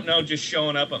 Somebody I don't know just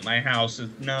showing up at my house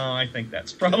no, I think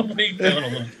that's probably doing a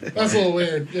little... That's a little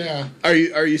weird, yeah. Are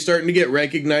you starting to get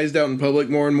recognized out in public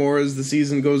more and more as the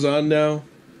season goes on now?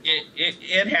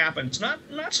 It happens. Not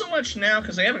so much now,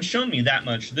 because they haven't shown me that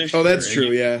much this year. Oh, that's true,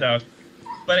 yeah. So,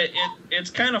 but it's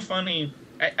kind of funny.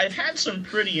 I've had some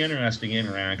pretty interesting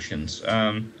interactions.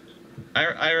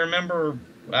 I remember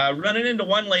running into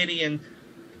one lady, and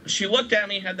she looked at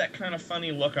me, had that kind of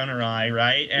funny look on her eye,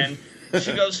 right? And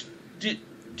she goes,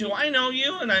 do I know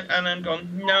you? And I'm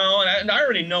going, no. And I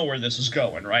already know where this is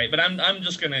going, right? But I'm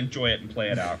just going to enjoy it and play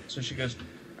it out. So she goes,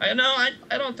 I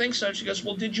don't think so. She goes,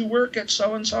 well, did you work at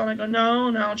so-and-so? And I go, no.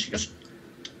 And she goes,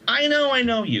 I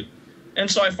know you.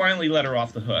 And so I finally let her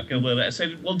off the hook. And I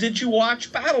said, well, did you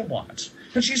watch Battlebots?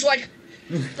 And she's like,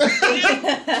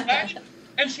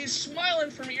 and she's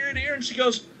smiling from ear to ear, and she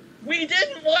goes, we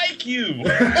didn't like you.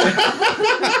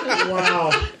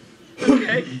 Wow.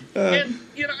 Okay. And,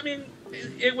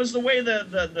 it was the way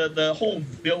the whole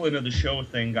villain of the show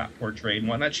thing got portrayed and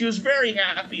whatnot. She was very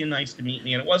happy and nice to meet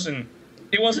me, and it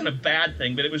wasn't a bad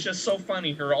thing, but it was just so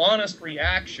funny. Her honest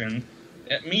reaction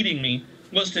at meeting me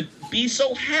was to be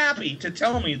so happy to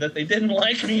tell me that they didn't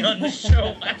like me on the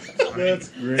show last time. That's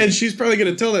great. And she's probably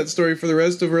going to tell that story for the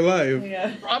rest of her life.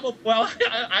 Yeah. Well,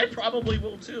 I probably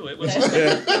will too. It was.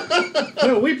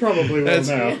 No, we probably will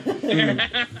now.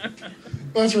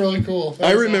 That's really cool.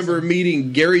 I remember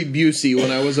meeting Gary Busey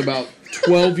when I was about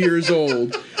 12 years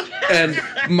old. And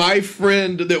my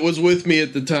friend that was with me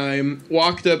at the time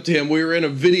walked up to him. We were in a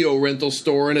video rental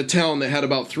store in a town that had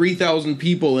about 3,000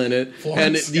 people in it.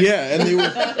 Florence. And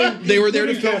they were there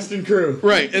to film. Cast and crew.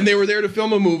 Right, and they were there to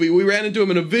film a movie. We ran into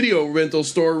him in a video rental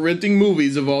store renting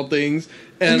movies of all things.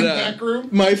 And in the back room?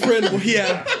 My friend,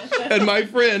 and my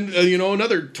friend,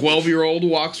 another 12-year-old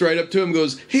walks right up to him and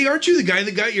goes, hey, aren't you the guy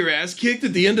that got your ass kicked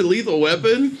at the end of Lethal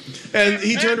Weapon? And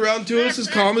he turned around to us as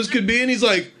calm as could be, and he's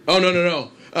like, oh,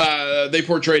 no. they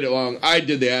portrayed it long. I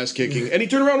did the ass kicking, and he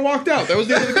turned around and walked out. That was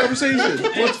the end of the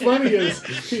conversation. What's funny is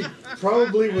he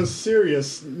probably was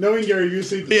serious, knowing Gary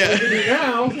Busey. Yeah.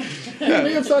 Now, he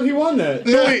may have thought he won that.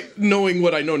 Knowing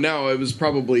what I know now, I was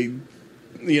probably,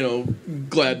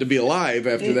 glad to be alive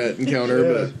after that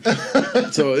encounter.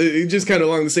 But so it just kind of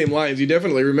along the same lines. You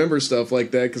definitely remember stuff like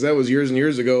that because that was years and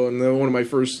years ago, and one of my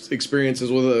first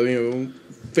experiences with a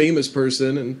famous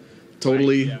person and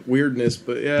totally weirdness.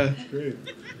 But yeah, great.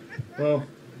 Well,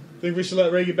 I think we should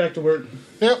let Ray get back to work.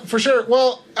 Yep, for sure.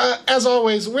 Well, as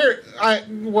always, I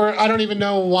don't even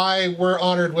know why we're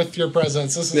honored with your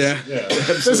presence.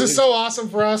 This is so awesome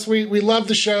for us. We love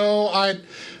the show.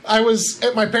 I was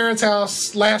at my parents'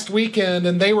 house last weekend,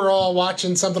 and they were all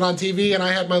watching something on TV, and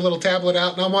I had my little tablet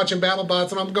out, and I'm watching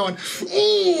Battlebots, and I'm going,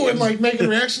 ooh, and like making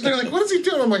reactions. They're like, what is he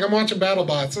doing? I'm like, I'm watching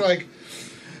Battlebots. They're like,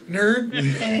 nerd.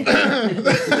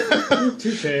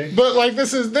 Touche. But like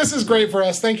this is great for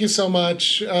us. Thank you so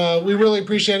much. We really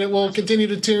appreciate it. We'll continue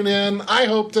to tune in. I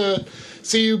hope to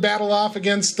see you battle off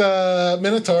against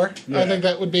Minotaur. Yeah. I think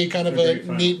that would be kind of a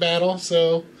neat battle.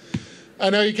 So I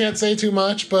know you can't say too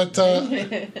much, but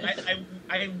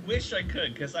I wish I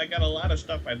could because I got a lot of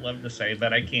stuff I'd love to say,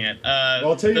 but I can't.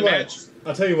 Well, I'll tell you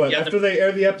what. After they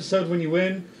air the episode when you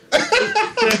win.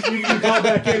 You can call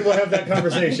back in. We'll have that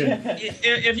conversation.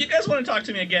 If you guys want to talk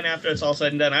to me again after it's all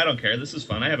said and done, I don't care. This is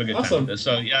fun. I have a good time with this.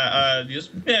 So yeah,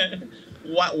 just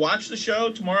watch the show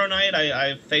tomorrow night.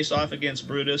 I face off against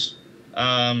Brutus.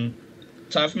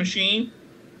 Tough machine.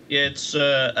 It's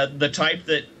the type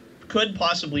that could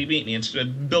possibly beat me. It's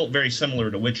built very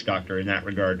similar to Witch Doctor in that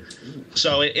regard.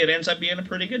 So it ends up being a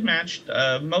pretty good match.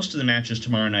 Most of the matches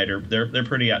tomorrow night they're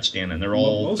pretty outstanding. They're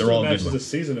all most they're of all the matches good. This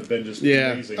season have been just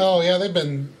amazing. Oh yeah, they've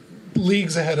been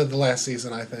leagues ahead of the last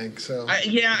season, I think. So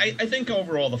I think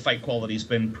overall the fight quality's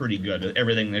been pretty good.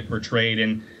 Everything they portrayed,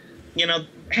 and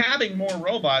having more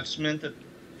robots meant that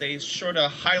they sort of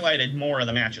highlighted more of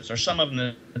the matches, or some of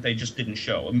them that they just didn't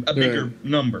show a bigger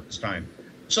number this time.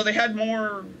 So they had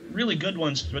more really good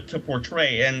ones to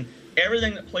portray, and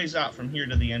everything that plays out from here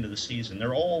to the end of the season,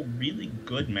 they're all really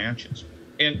good matches.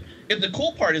 And the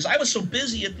cool part is I was so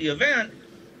busy at the event,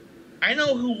 I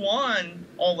know who won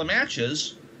all the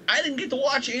matches. I didn't get to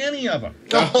watch any of them.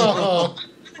 I'm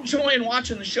enjoying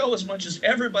watching the show as much as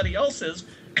everybody else is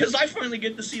because I finally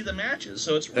get to see the matches.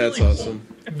 So it's really awesome.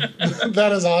 Cool.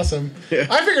 That is awesome. Yeah.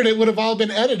 I figured it would have all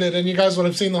been edited and you guys would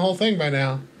have seen the whole thing by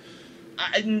now.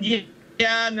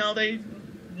 Yeah, no,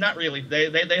 not really.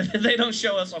 They don't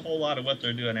show us a whole lot of what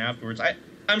they're doing afterwards.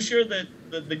 I'm sure that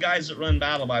the guys that run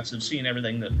BattleBots have seen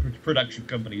everything that production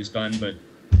company has done, but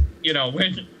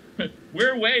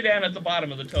we're way down at the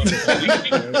bottom of the totem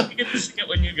pole. We get to see it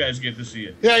when you guys get to see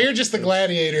it. Yeah, you're just the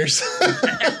gladiators.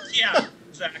 Yeah,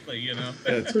 exactly.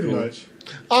 That's pretty much.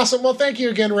 Awesome. Well, thank you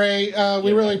again, Ray.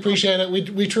 We really appreciate it.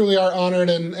 We truly are honored,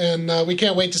 and we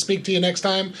can't wait to speak to you next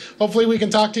time. Hopefully we can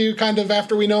talk to you kind of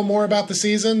after we know more about the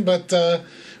season, but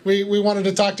we wanted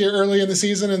to talk to you early in the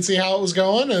season and see how it was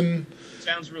going. And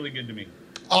sounds really good to me.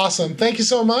 Awesome. Thank you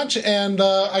so much, and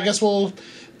I guess we'll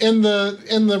end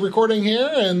the recording here,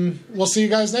 and we'll see you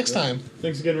guys next time.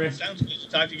 Thanks again, Ray. Sounds good.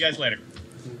 Talk to you guys later.